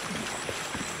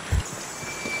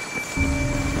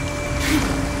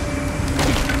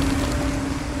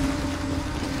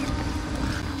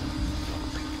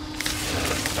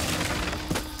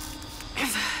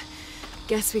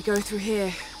 Guess we go through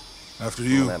here. After I'm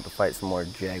you. gonna have to fight some more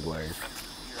jaguars.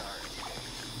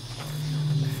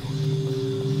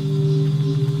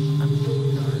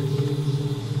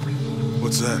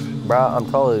 What's that? Bro, I'm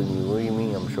taller than you. What do you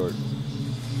mean I'm short?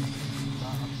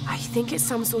 I think it's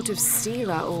some sort of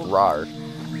Stela or... Rar.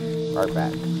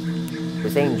 Artifact.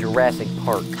 This ain't Jurassic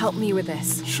Park. Help me with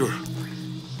this. Sure.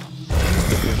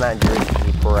 This is not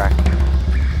Jurassic Park.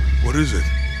 What is it?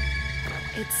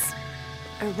 It's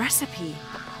a recipe.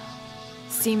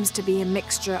 Seems to be a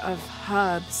mixture of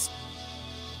herbs.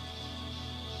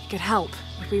 It could help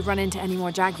if we run into any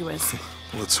more jaguars.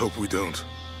 Let's hope we don't.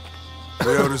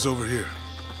 Way out is over here.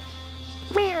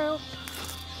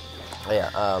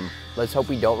 Yeah, let's hope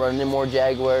we don't run into more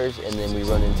jaguars, and then we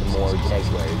run into more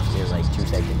jaguars in like 2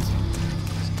 seconds.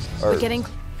 Or, We're getting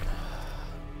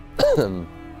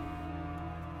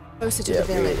closer to the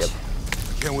village.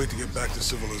 I can't wait to get back to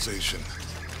civilization.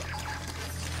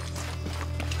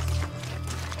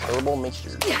 Herbal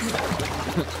mixture.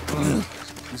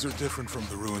 These are different from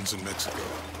the ruins in Mexico.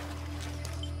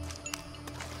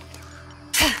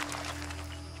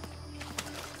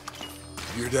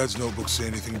 Your dad's notebooks say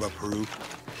anything about Peru?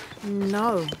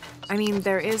 No. I mean,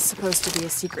 there is supposed to be a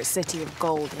secret city of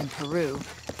gold in Peru.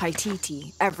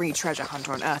 Paititi. Every treasure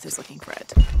hunter on Earth is looking for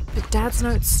it. But Dad's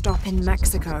notes stop in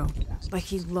Mexico. Like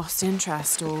he lost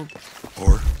interest or...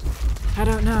 Or? I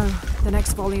don't know. The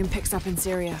next volume picks up in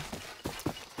Syria.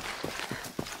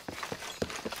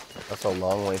 That's a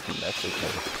long way from Mexico.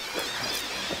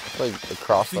 It's like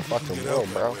across the fucking world,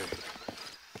 bro.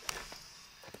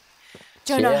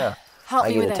 Jonah, yeah. help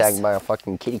me with this. I get attacked by a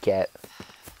fucking kitty cat.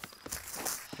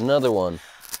 Another one.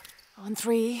 On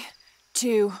 3,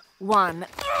 2, 1.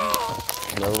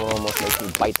 Another one almost makes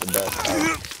me bite the dust.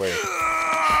 I swear.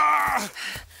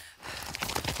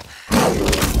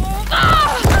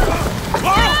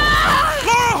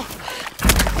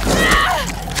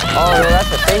 Oh, no, that's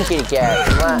the same kitty cat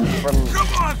from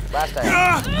last time.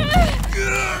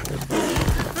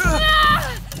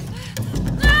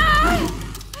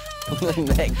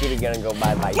 That kitty gonna go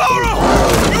bye-bye.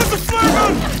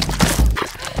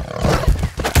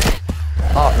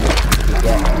 Oh,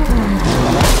 yeah.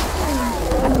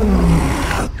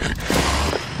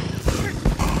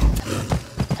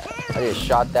 I just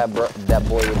shot that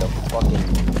boy with a fucking...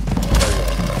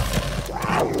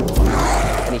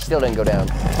 And he still didn't go down.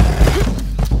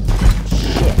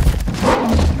 Shit.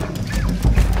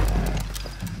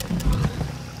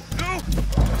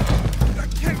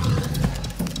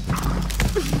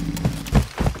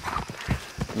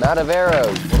 I'm out of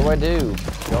arrows. What do?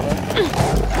 Jonah?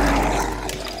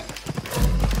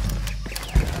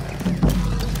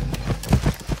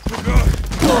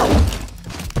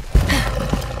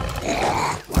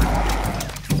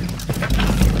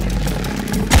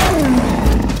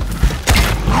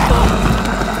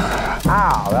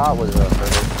 Ow, that was a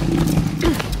hurt.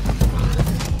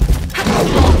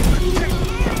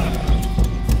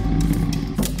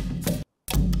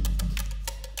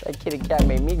 That kitty cat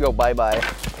made me go bye-bye.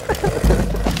 I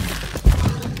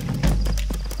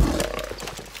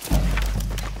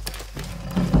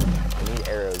need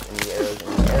arrows, I need arrows,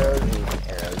 I need arrows, I need some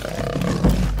arrows.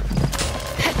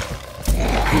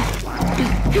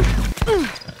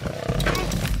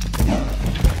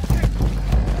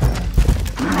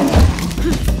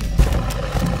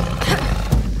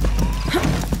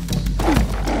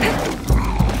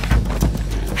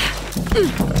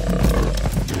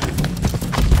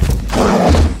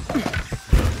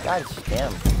 God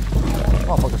damn. Come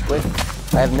on, focus quick.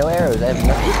 I have no arrows. I have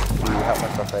nothing to help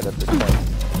myself right at this point.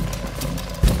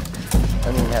 I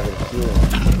don't even have a healing.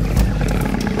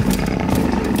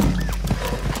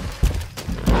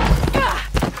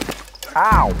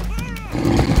 Ow!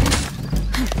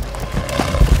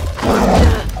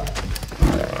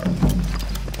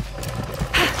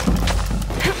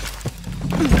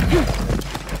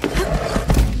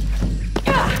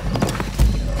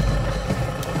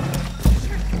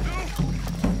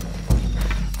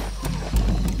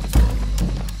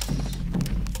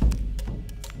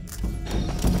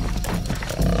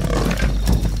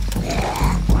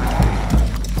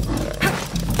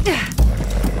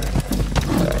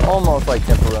 Almost like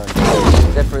Temple Run.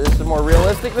 Except for this is more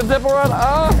realistic than Temple Run.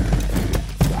 Ah!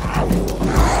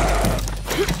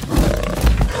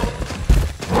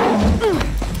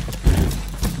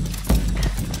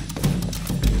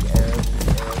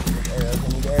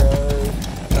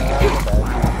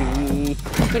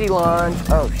 Kitty launch.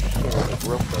 Oh shit, it's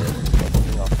real close.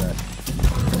 Getting off that.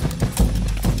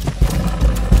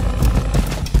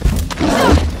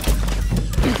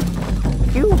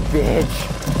 You bitch.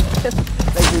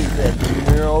 Like we said,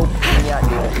 no, you're not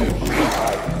doing it.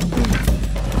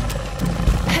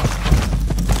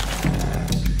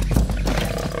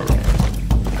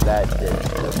 That did it.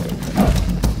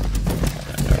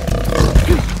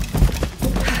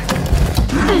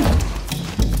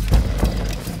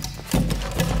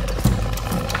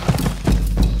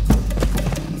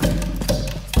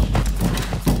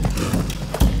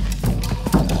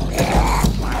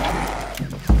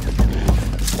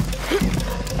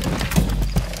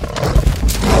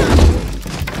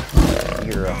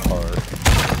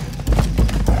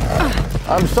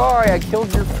 I'm sorry, I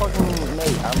killed your fucking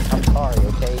mate. I'm sorry,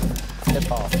 okay?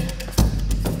 Step off.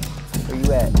 Where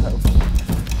you at? Oh.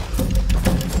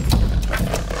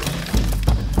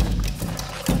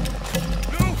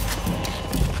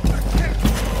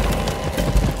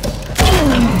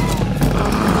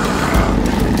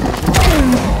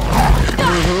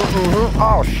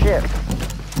 Oh shit.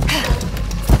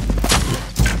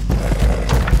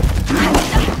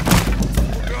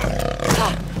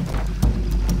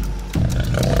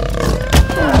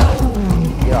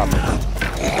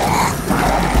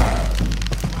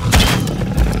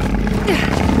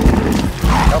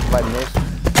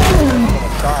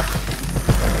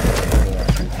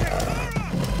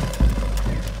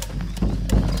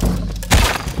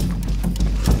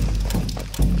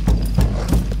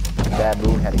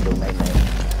 Baboon had to go night-night.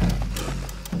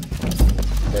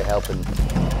 They're helping.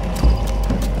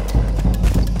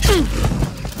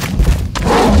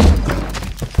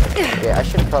 Yeah, I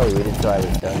should have probably waited until I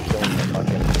was done killing the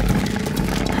fucking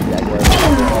jaguar.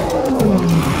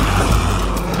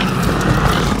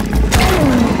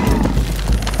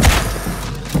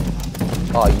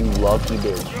 Oh, you lucky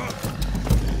bitch.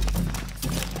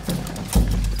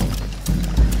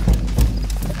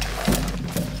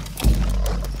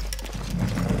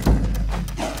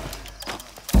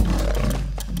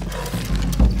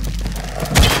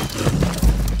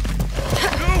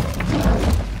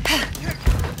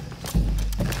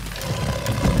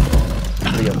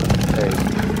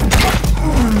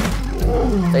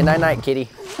 Say night-night, kitty.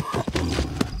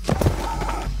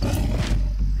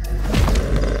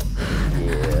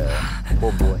 Yeah.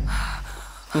 Oh boy.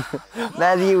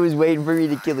 Matthew was waiting for me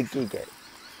to kill the kitty cat.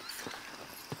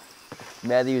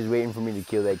 Matthew was waiting for me to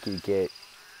kill that kitty cat.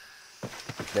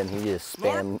 Then he just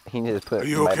spammed. He just put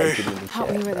my kitty in the chat. Help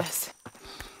me with this.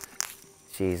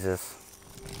 Jesus.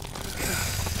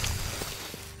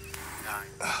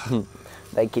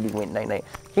 That kitty went night-night.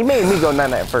 He made me go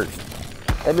night-night first.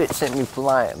 That bitch sent me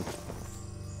flying.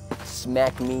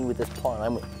 Smacked me with his paw and I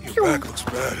went. Your back looks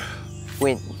bad.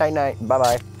 Went night-night.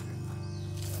 Bye-bye.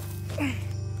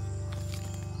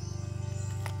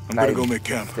 I'm gonna go make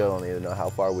camp. Still don't even know how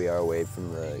far we are away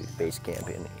from the base camp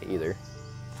either.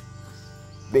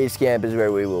 Base camp is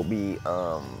where we will be.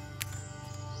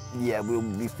 Yeah, we'll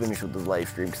be finished with the live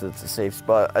stream because it's a safe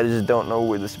spot. I just don't know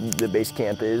where the base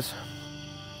camp is.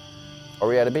 Are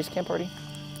we at a base camp already?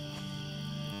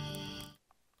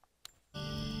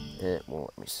 It won't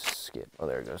let me skip. Oh,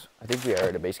 there it goes. I think we are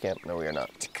at a base camp. No, we are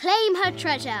not. To claim her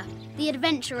treasure, the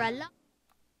adventurer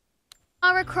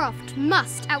Lara Croft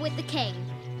must outwit the king,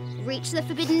 reach the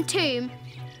Forbidden Tomb,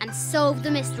 and solve the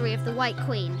mystery of the White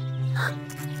Queen.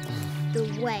 The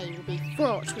way will be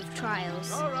fraught with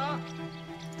trials. Lara,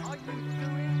 are you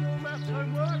doing your math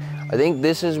homework? I think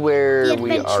this is where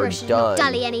we are should done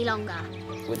not dally any longer.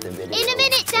 with the video. In a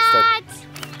minute, Dad!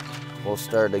 We'll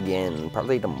start again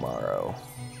probably tomorrow.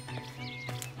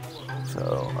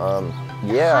 So,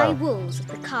 yeah. High walls of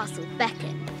the castle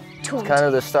beckon. It's kind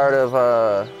of the start of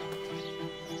Shadow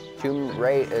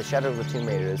of the Tomb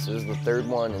Raider. This is the third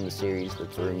one in the series.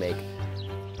 That's a remake.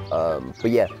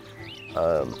 But yeah,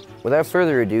 without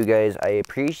further ado, guys, I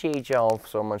appreciate y'all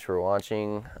so much for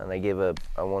watching, and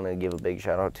I want to give a big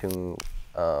shout out to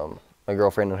my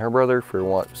girlfriend and her brother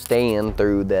for staying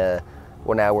through the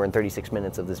 1 hour and 36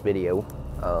 minutes of this video.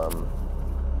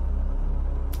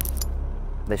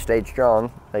 They stayed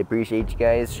strong. I appreciate you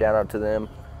guys. Shout out to them.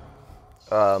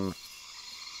 But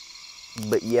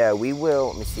yeah, we will.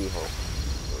 Let me see. Hold.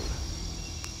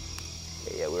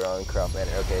 Yeah, we're on Croft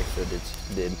Manor. Okay, so it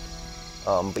did.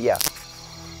 But yeah.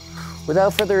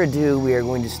 Without further ado, we are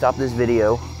going to stop this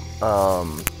video. I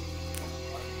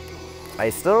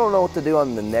still don't know what to do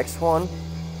on the next one.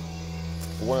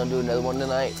 I want to do another one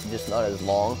tonight, just not as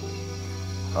long.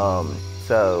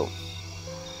 So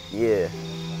yeah.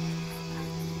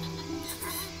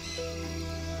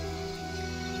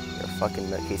 A fucking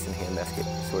nutcase in hand basket,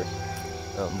 I swear.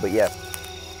 But yeah.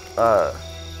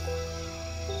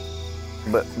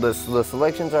 But the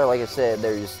selections are, like I said,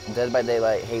 there's Dead by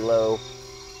Daylight, Halo,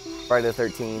 Friday the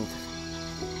 13th.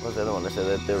 What was the other one that said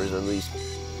that there was at least?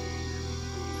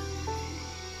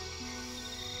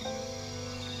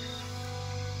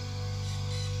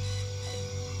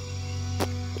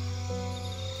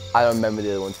 I don't remember the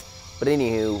other ones. But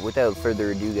anywho, without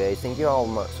further ado, guys, thank you all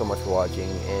so much for watching,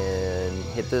 and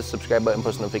hit the subscribe button,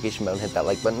 post notification button, hit that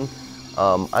like button.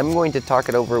 I'm going to talk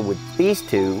it over with these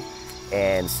two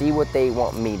and see what they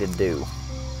want me to do.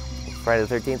 Friday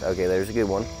the 13th? Okay, there's a good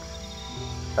one.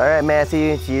 All right,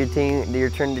 Matthew, it's your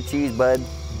turn to choose, bud.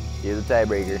 You're the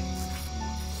tiebreaker.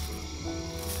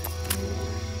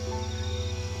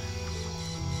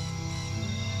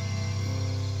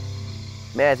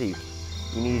 Matthew,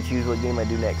 you need to choose what game I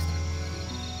do next.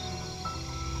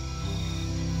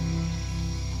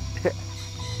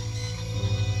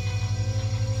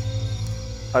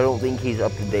 I don't think he's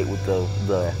up to date with the...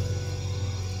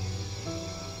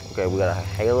 Okay, we got a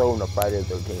Halo and a Friday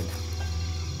the 13th.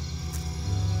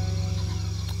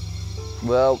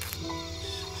 Well,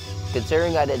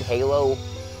 considering I did Halo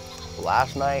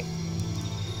last night,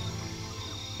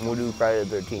 we'll do Friday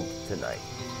the 13th tonight.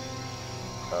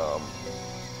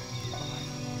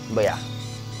 But yeah,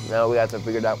 now we got that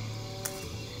figured out.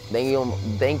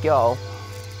 Thank y'all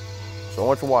so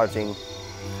much for watching.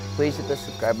 Please hit the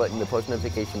subscribe button, the post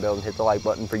notification bell, and hit the like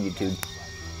button for YouTube.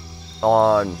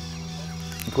 On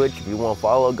Twitch, if you want to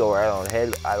follow, go right on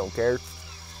ahead. I don't care.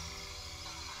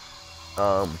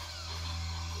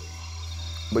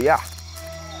 But yeah,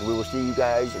 we will see you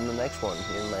guys in the next one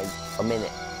in like a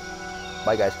minute.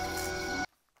 Bye, guys.